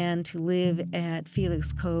began to live at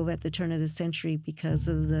Felix Cove at the turn of the century because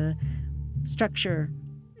of the structure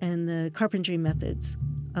and the carpentry methods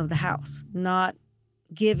of the house, not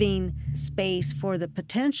giving space for the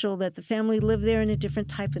potential that the family lived there in a different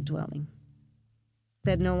type of dwelling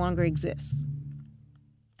that no longer exists,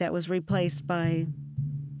 that was replaced by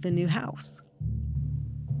the new house.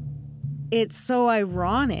 It's so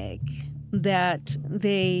ironic that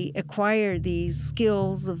they acquired these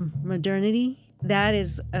skills of modernity. That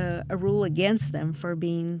is a rule against them for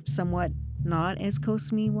being somewhat not as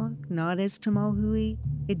Coast Miwok, not as Tamalhui.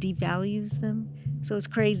 It devalues them. So it's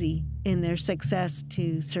crazy in their success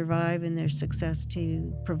to survive and their success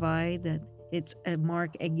to provide that it's a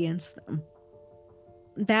mark against them.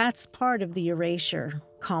 That's part of the erasure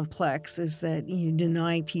complex, is that you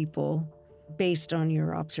deny people based on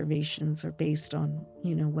your observations or based on,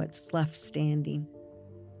 what's left standing.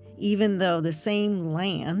 Even though the same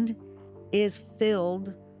land is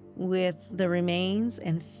filled with the remains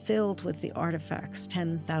and filled with the artifacts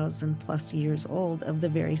 10,000 plus years old of the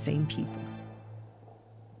very same people.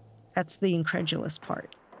 That's the incredulous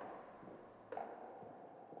part.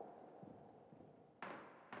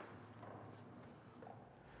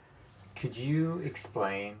 Could you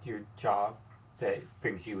explain your job that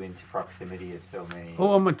brings you into proximity of so many?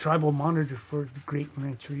 Oh, I'm a tribal monitor for the Great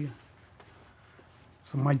Rancheria.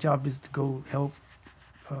 So my job is to go help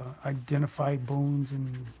identify bones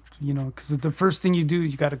and, because the first thing you do,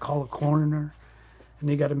 you got to call a coroner and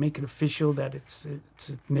they got to make it official that it's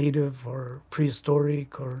native or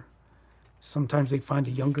prehistoric, or sometimes they find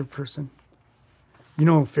a younger person.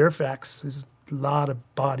 In Fairfax, there's a lot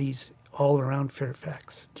of bodies all around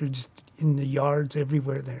Fairfax. They're just in the yards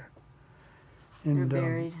everywhere there. And, they're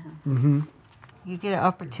buried. Mm-hmm. You get an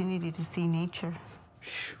opportunity to see nature.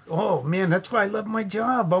 Oh, man, that's why I love my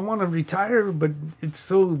job. I want to retire, but it's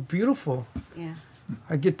so beautiful. Yeah.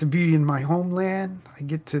 I get to be in my homeland. I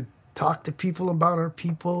get to talk to people about our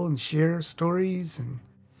people and share stories. And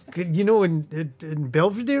in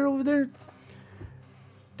Belvedere over there,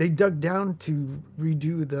 they dug down to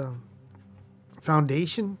redo the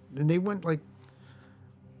foundation, and they went like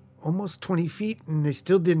almost 20 feet, and they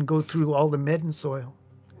still didn't go through all the Medon soil.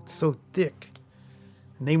 It's so thick.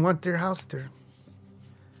 And they want their house there.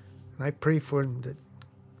 And I pray for them that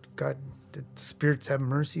God, that the spirits have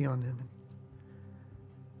mercy on them.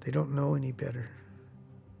 They don't know any better.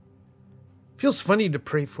 Feels funny to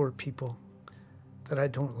pray for people that I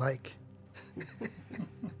don't like.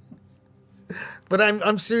 But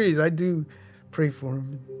I'm serious. I do pray for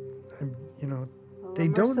them. They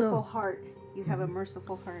don't know. Merciful heart. You have a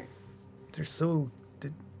merciful heart. They're so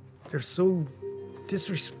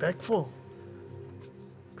disrespectful.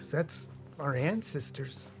 Because that's our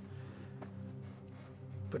ancestors.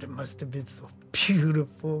 But it must have been so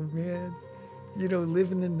beautiful, man.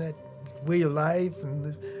 Living in that way of life,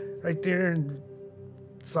 and right there in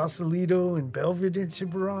Sausalito and Belvedere,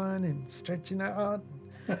 Tiburon, and stretching out.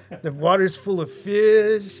 The water's full of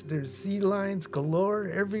fish. There's sea lions galore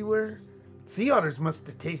everywhere. Sea otters must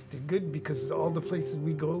have tasted good, because all the places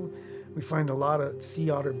we go, we find a lot of sea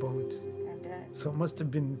otter bones. So it must have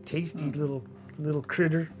been tasty little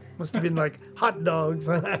critter. Must have been like hot dogs.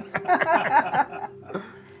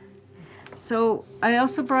 So I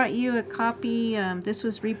also brought you a copy. This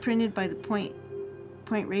was reprinted by the Point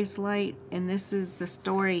Raised Light, and this is the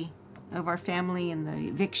story of our family and the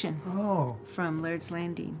eviction from Laird's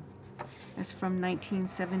Landing. That's from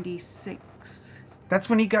 1976. That's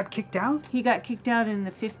when he got kicked out? He got kicked out in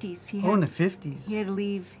the 50s. In the 50s. He had to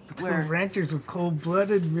leave. Those ranchers were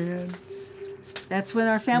cold-blooded, man. That's when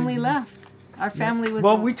our family left. Our family was...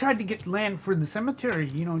 Well, we tried to get land for the cemetery,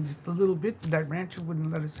 just a little bit. That rancher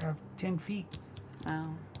wouldn't let us have 10 feet.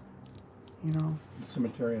 Oh. The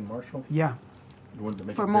cemetery in Marshall? Yeah. You wanted to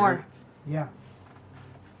make for it more. bigger? Yeah.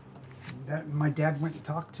 My dad went and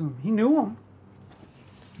talked to him. He knew him.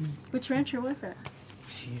 Which rancher was that?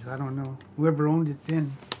 Jeez, I don't know. Whoever owned it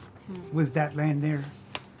then was that land there.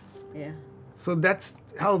 Yeah. So that's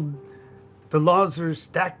how the laws are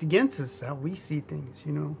stacked against us, how we see things,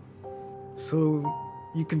 you know. So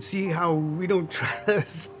you can see how we don't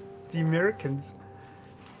trust the Americans.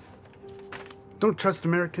 Don't trust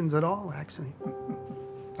Americans at all, actually.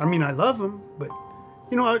 I mean, I love them, but,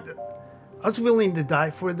 you know, I was willing to die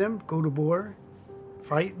for them, go to war,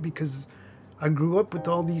 fight, because I grew up with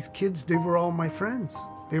all these kids. They were all my friends.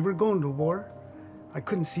 They were going to war. I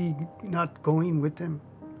couldn't see not going with them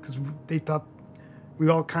because we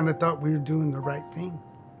all kind of thought we were doing the right thing.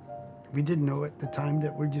 We didn't know at the time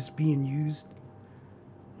that we're just being used,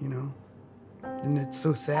 you know. And it's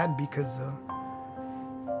so sad because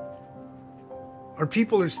our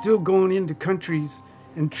people are still going into countries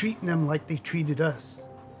and treating them like they treated us.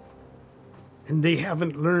 And they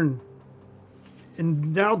haven't learned.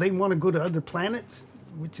 And now they want to go to other planets,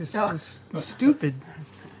 which is so stupid.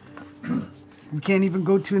 We can't even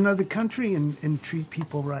go to another country and treat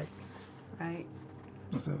people right. Right.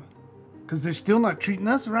 So, because they're still not treating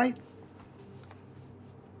us right.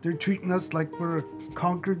 They're treating us like we're a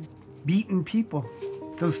conquered, beaten people.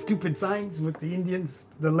 Those stupid signs with the Indians,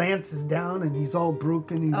 the lance is down and he's all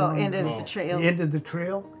broken. He's end of the trail. The end of the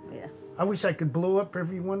trail. Yeah. I wish I could blow up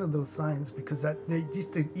every one of those signs because they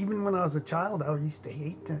used to, even when I was a child, I used to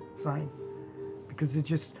hate that sign because it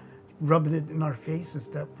just rubbing it in our faces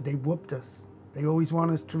that they whooped us. They always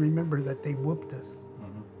want us to remember that they whooped us.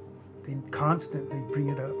 They constantly bring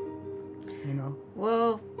it up, you know.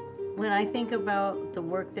 Well, when I think about the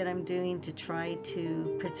work that I'm doing to try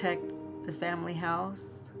to protect the family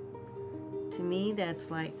house, to me that's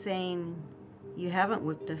like saying, you haven't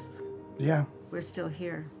whipped us. Yeah. We're still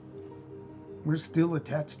here. We're still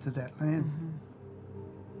attached to that land.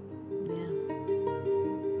 Yeah.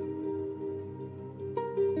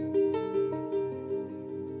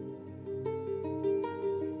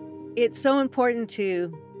 It's so important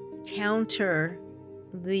to counter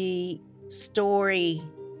the story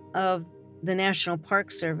of the National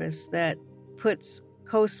Park Service that puts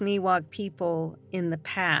Coast Miwok people in the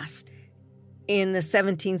past. In the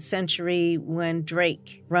 17th century when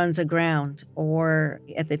Drake runs aground, or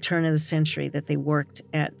at the turn of the century that they worked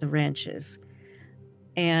at the ranches.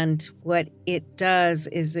 And what it does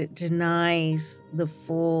is it denies the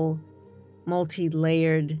full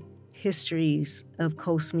multi-layered histories of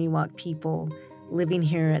Coast Miwok people living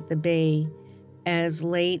here at the Bay as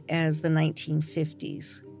late as the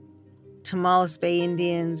 1950s. Tomales Bay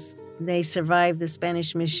Indians, they survived the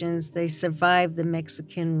Spanish missions, they survived the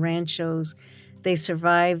Mexican ranchos, they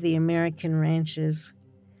survived the American ranches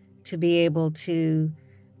to be able to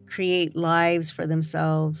create lives for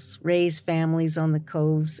themselves, raise families on the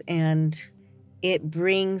coves, and it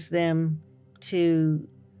brings them to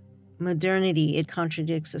modernity. It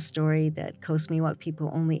contradicts a story that Coast Miwok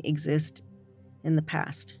people only exist in the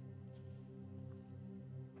past.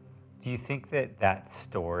 Do you think that that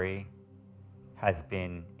story has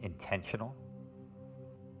been intentional?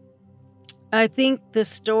 I think the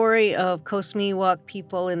story of Coast Miwok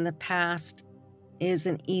people in the past is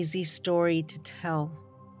an easy story to tell.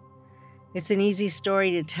 It's an easy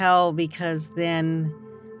story to tell because then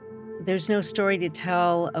there's no story to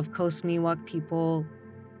tell of Coast Miwok people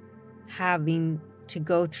having to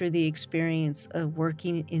go through the experience of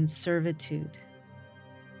working in servitude.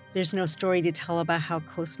 There's no story to tell about how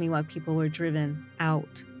Coast Miwok people were driven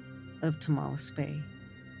out of Tomales Bay.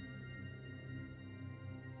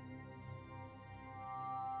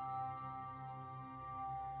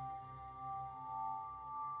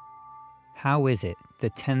 How is it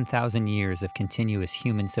that 10,000 years of continuous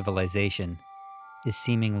human civilization is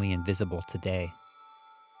seemingly invisible today?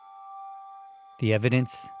 The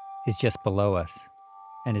evidence is just below us,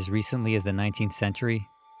 and as recently as the 19th century,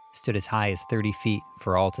 stood as high as 30 feet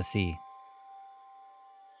for all to see.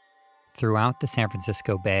 Throughout the San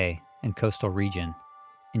Francisco Bay and coastal region,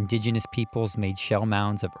 indigenous peoples made shell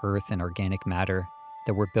mounds of earth and organic matter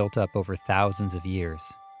that were built up over thousands of years,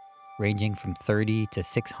 ranging from 30 to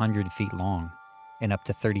 600 feet long and up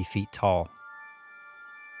to 30 feet tall.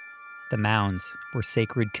 The mounds were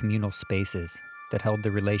sacred communal spaces that held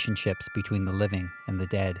the relationships between the living and the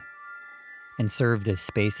dead, and served as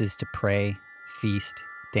spaces to pray, feast,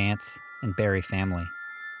 dance, and bury family.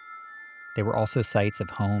 They were also sites of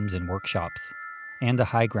homes and workshops, and a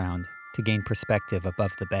high ground to gain perspective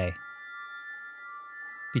above the bay.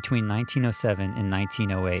 Between 1907 and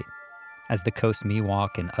 1908, as the Coast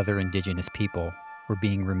Miwok and other indigenous people were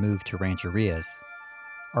being removed to rancherias,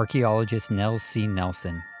 archaeologist Nels C.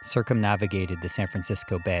 Nelson circumnavigated the San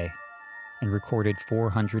Francisco Bay and recorded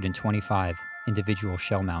 425 individual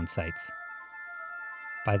shell mound sites.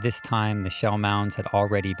 By this time, the shell mounds had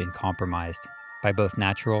already been compromised by both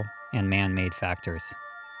natural and man-made factors.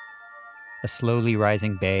 A slowly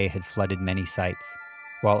rising bay had flooded many sites,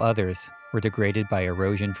 while others were degraded by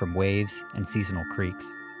erosion from waves and seasonal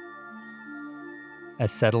creeks.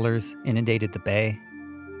 As settlers inundated the bay,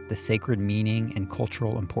 the sacred meaning and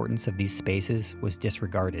cultural importance of these spaces was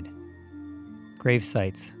disregarded. Grave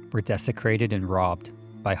sites were desecrated and robbed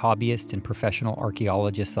by hobbyist and professional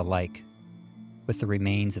archaeologists alike, with the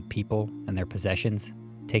remains of people and their possessions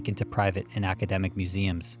taken to private and academic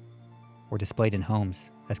museums or displayed in homes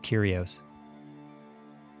as curios.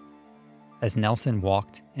 As Nelson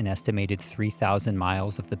walked an estimated 3,000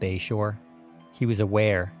 miles of the bay shore, he was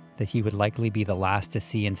aware that he would likely be the last to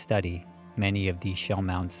see and study many of these shell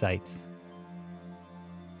mound sites.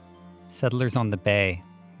 Settlers on the bay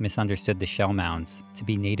misunderstood the shell mounds to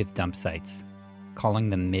be native dump sites, calling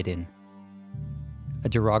them midden, a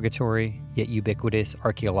derogatory yet ubiquitous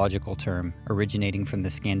archaeological term originating from the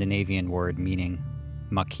Scandinavian word meaning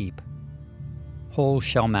muck heap. Whole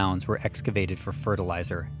shell mounds were excavated for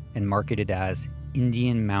fertilizer and marketed as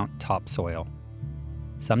Indian Mount topsoil.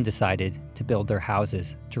 Some decided to build their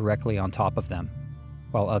houses directly on top of them,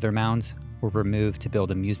 while other mounds were removed to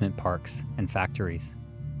build amusement parks and factories.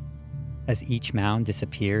 As each mound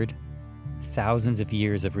disappeared, thousands of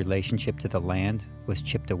years of relationship to the land was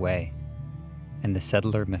chipped away, and the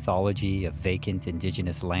settler mythology of vacant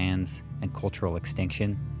indigenous lands and cultural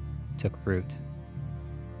extinction took root.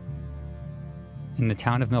 In the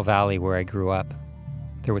town of Mill Valley, where I grew up,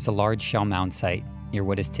 there was a large shell mound site near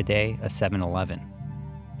what is today a 7-Eleven,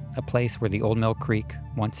 a place where the Old Mill Creek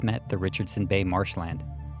once met the Richardson Bay marshland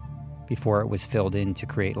before it was filled in to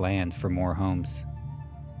create land for more homes.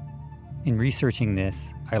 In researching this,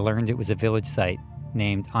 I learned it was a village site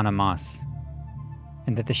named Anamas,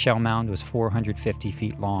 and that the shell mound was 450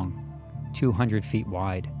 feet long, 200 feet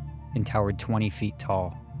wide, and towered 20 feet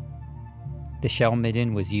tall. The shell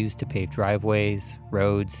midden was used to pave driveways,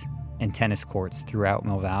 roads, and tennis courts throughout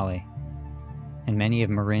Mill Valley, and many of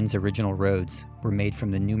Marin's original roads were made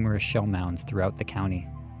from the numerous shell mounds throughout the county.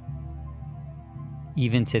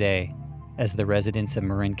 Even today, as the residents of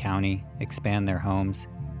Marin County expand their homes,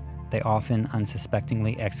 they often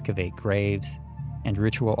unsuspectingly excavate graves and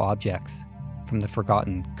ritual objects from the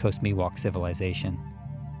forgotten Coast Miwok civilization.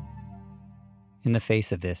 In the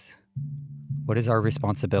face of this, what is our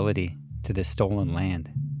responsibility to this stolen land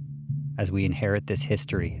as we inherit this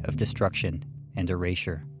history of destruction and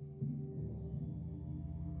erasure?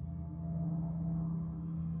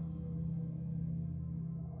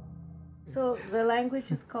 So the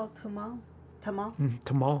language is called Tamal? Tamal?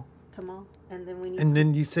 Tamal. Tamal. And then when you... And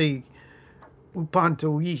then you say,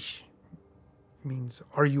 Upantoish means,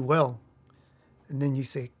 are you well? And then you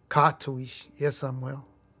say, Katoish, yes, I'm well.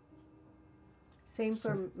 Same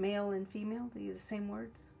for male and female? The same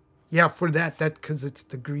words? Yeah, for that because it's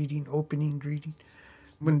the greeting, opening greeting.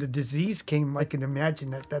 When the disease came, I can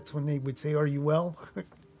imagine that's when they would say, are you well?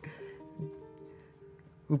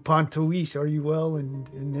 Upantoish, are you well? And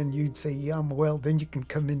then you'd say, yeah, I'm well. Then you can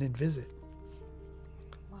come in and visit.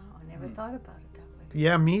 Wow, I never thought about it that way.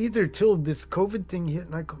 Yeah, me either, till this COVID thing hit.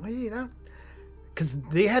 And I go, hey, because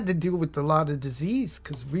they had to deal with a lot of disease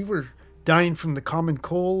because we were dying from the common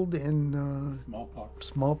cold and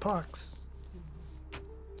smallpox.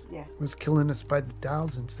 Yeah. It was killing us by the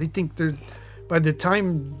thousands. They think by the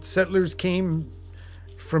time settlers came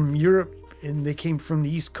from Europe and they came from the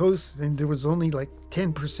East Coast, and there was only like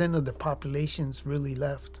 10% of the populations really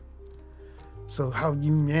left. So how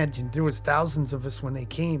you imagine, there was thousands of us when they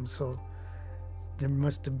came, so there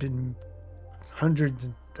must have been hundreds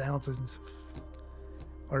and thousands of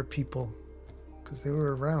our people because they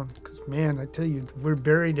were around. Because man, I tell you, we're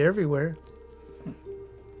buried everywhere.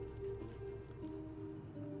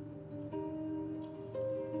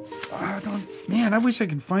 I wish I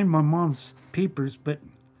could find my mom's papers, but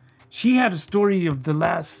she had a story of the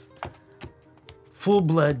last full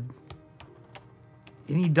blood,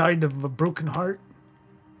 and he died of a broken heart.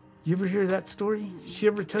 You ever hear that story? She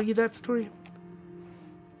ever tell you that story?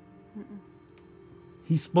 Mm-mm.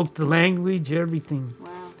 He spoke the language, everything.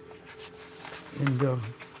 Wow. And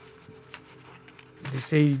they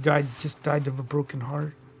say he just died of a broken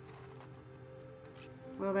heart.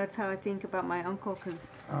 Well, that's how I think about my uncle,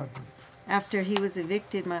 because after he was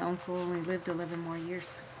evicted, my uncle only lived 11 more years.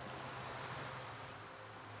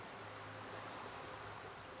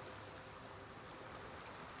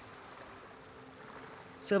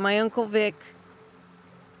 So my Uncle Vic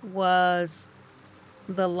was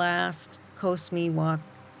the last Coast Miwok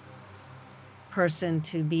person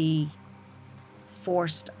to be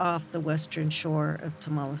forced off the western shore of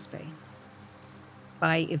Tomales Bay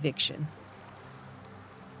by eviction.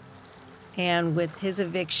 And with his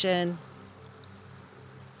eviction,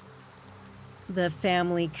 the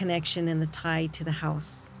family connection and the tie to the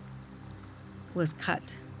house was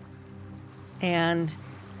cut. And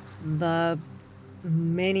the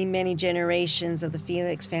many, many generations of the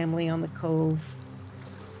Felix family on the Cove,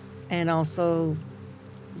 and also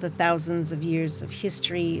the thousands of years of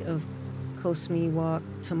history of Coast Miwok,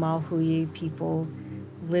 Tamalhuyi people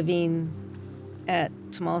living at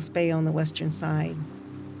Tomales Bay on the western side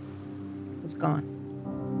was gone.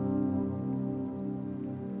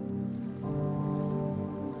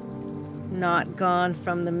 Not gone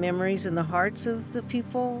from the memories and the hearts of the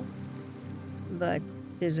people, but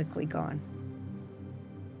physically gone.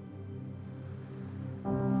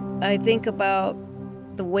 I think about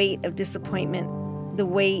the weight of disappointment, the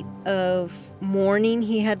weight of mourning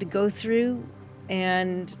he had to go through,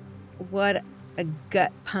 and what a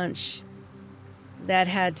gut punch that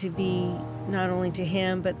had to be, not only to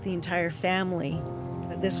him, but the entire family.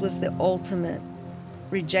 This was the ultimate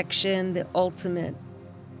rejection, the ultimate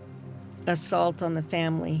assault on the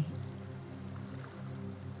family.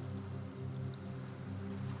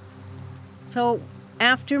 So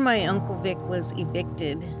after my Uncle Vic was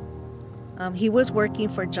evicted, he was working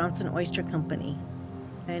for Johnson Oyster Company,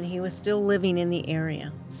 and he was still living in the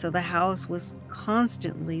area. So the house was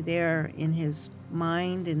constantly there in his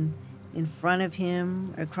mind and in front of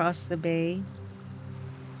him across the bay.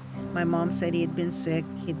 My mom said he had been sick,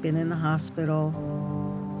 he'd been in the hospital,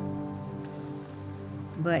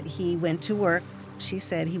 but he went to work. She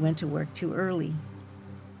said he went to work too early.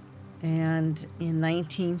 And in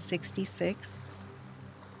 1966,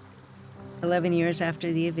 11 years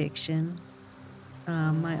after the eviction,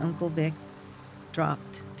 my Uncle Vic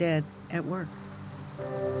dropped dead at work.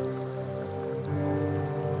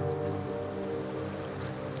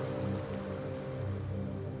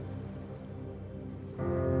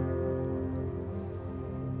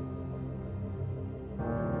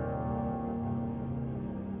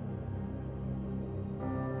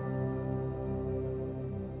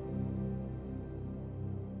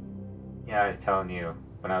 Yeah, I was telling you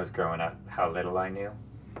when I was growing up how little I knew.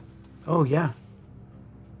 Oh, yeah.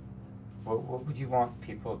 What would you want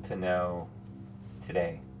people to know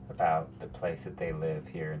today about the place that they live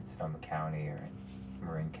here in Sonoma County or in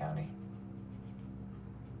Marin County?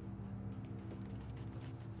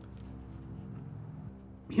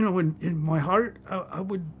 You know, in my heart,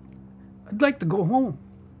 I'd like to go home.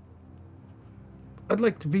 I'd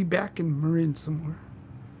like to be back in Marin somewhere.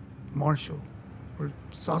 Marshall. Or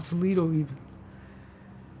Sausalito even.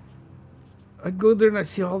 I go there and I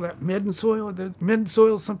see all that Medon soil. The Medon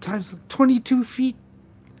soil sometimes 22 feet,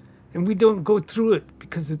 and we don't go through it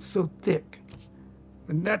because it's so thick.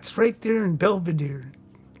 And that's right there in Belvedere,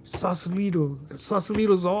 Sausalito.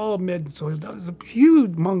 Sausalito's all Medon soil. That was a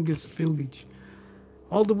humongous village,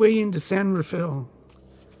 all the way into San Rafael,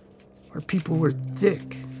 where people were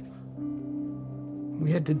thick.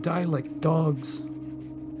 We had to die like dogs.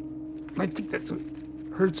 I think that's what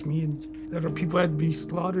hurts me, and that our people had to be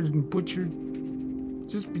slaughtered and butchered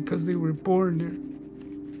just because they were born there.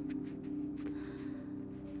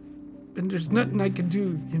 And there's nothing I can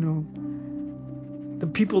do, you know. The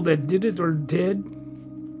people that did it are dead.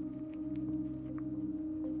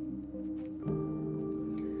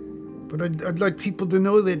 But I'd like people to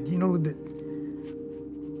know that, you know, that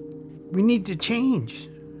we need to change.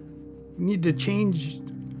 We need to change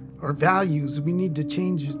our values. We need to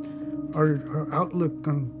change our outlook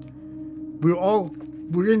on.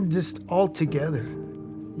 We're in this all together.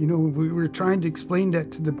 You know, we were trying to explain that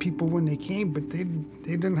to the people when they came, but they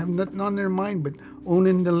didn't have nothing on their mind but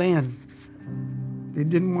owning the land. They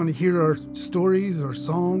didn't want to hear our stories or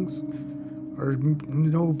songs or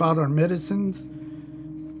know about our medicines.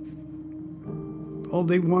 All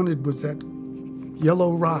they wanted was that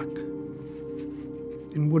yellow rock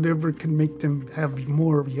and whatever can make them have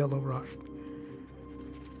more yellow rock.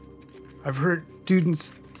 I've heard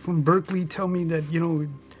students from Berkeley tell me that, you know,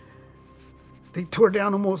 they tore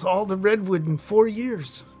down almost all the redwood in 4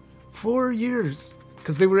 years. 4 years.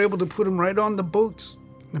 Because they were able to put them right on the boats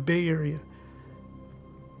in the Bay Area.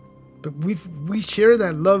 But we share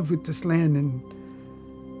that love with this land, and,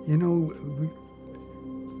 you know,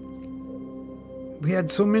 we had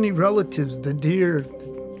so many relatives, the deer,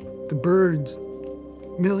 the birds,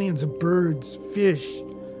 millions of birds, fish.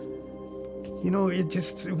 You know, it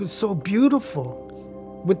was so beautiful.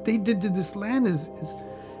 What they did to this land is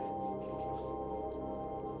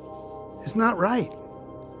not right.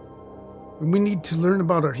 We need to learn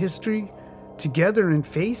about our history together and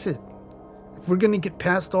face it. If we're going to get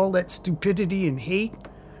past all that stupidity and hate,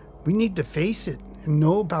 we need to face it and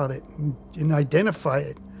know about it and identify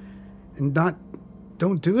it and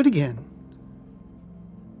don't do it again.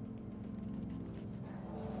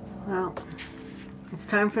 Well, it's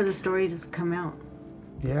time for the story to come out.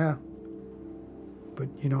 Yeah. But,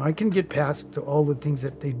 I can get past all the things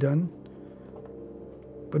that they've done.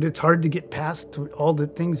 But it's hard to get past all the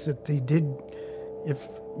things that they did if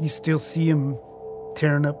you still see them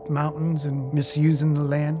tearing up mountains and misusing the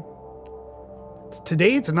land.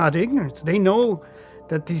 Today, it's not ignorance. They know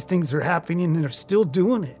that these things are happening and they're still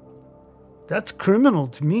doing it. That's criminal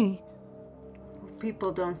to me.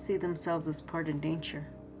 People don't see themselves as part of nature.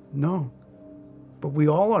 No, but we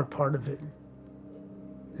all are part of it.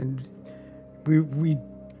 And we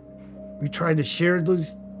try to share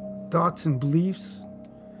those thoughts and beliefs.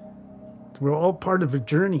 We're all part of a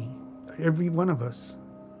journey, every one of us.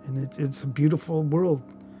 And it's a beautiful world.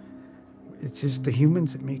 It's just the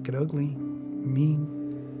humans that make it ugly, mean.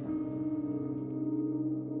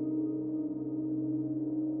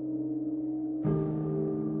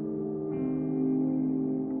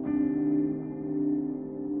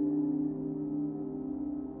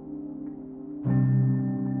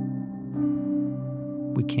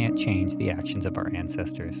 We can't change the actions of our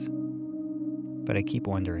ancestors, but I keep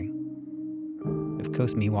wondering, if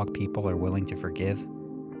Coast Miwok people are willing to forgive,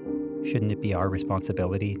 shouldn't it be our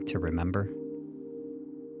responsibility to remember?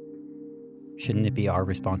 Shouldn't it be our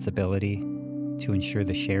responsibility to ensure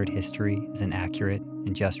the shared history is an accurate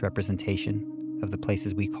and just representation of the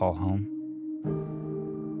places we call home?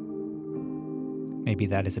 Maybe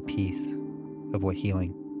that is a piece of what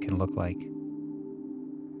healing can look like.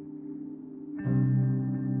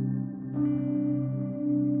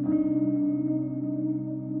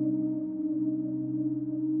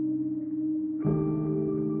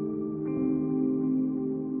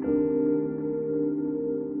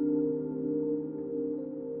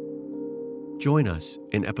 Join us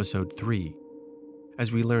in episode 3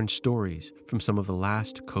 as we learn stories from some of the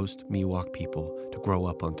last Coast Miwok people to grow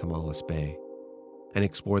up on Tomales Bay and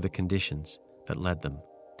explore the conditions that led them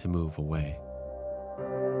to move away.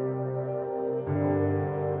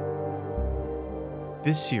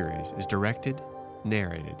 This series is directed,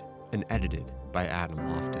 narrated, and edited by Adam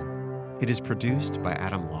Lofton. It is produced by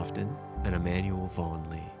Adam Lofton and Emmanuel Vaughn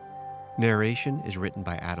Lee. Narration is written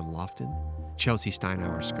by Adam Lofton, Chelsea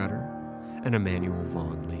Steinauer Scudder, and Emmanuel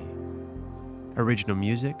Vaughn Lee. Original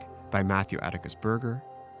music by Matthew Atticus Berger,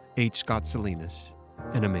 H. Scott Salinas,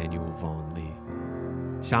 and Emmanuel Vaughn Lee.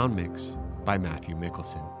 Sound mix by Matthew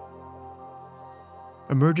Mickelson.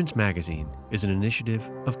 Emergence Magazine is an initiative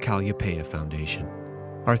of Calliopeia Foundation.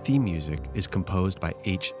 Our theme music is composed by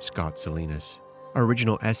H. Scott Salinas. Our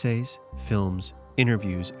original essays, films,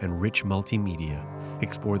 interviews, and rich multimedia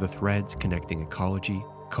explore the threads connecting ecology,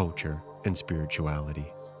 culture, and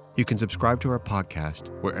spirituality. You can subscribe to our podcast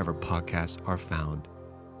wherever podcasts are found.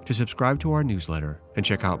 To subscribe to our newsletter and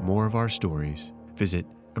check out more of our stories, visit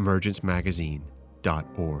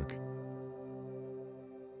emergencemagazine.org.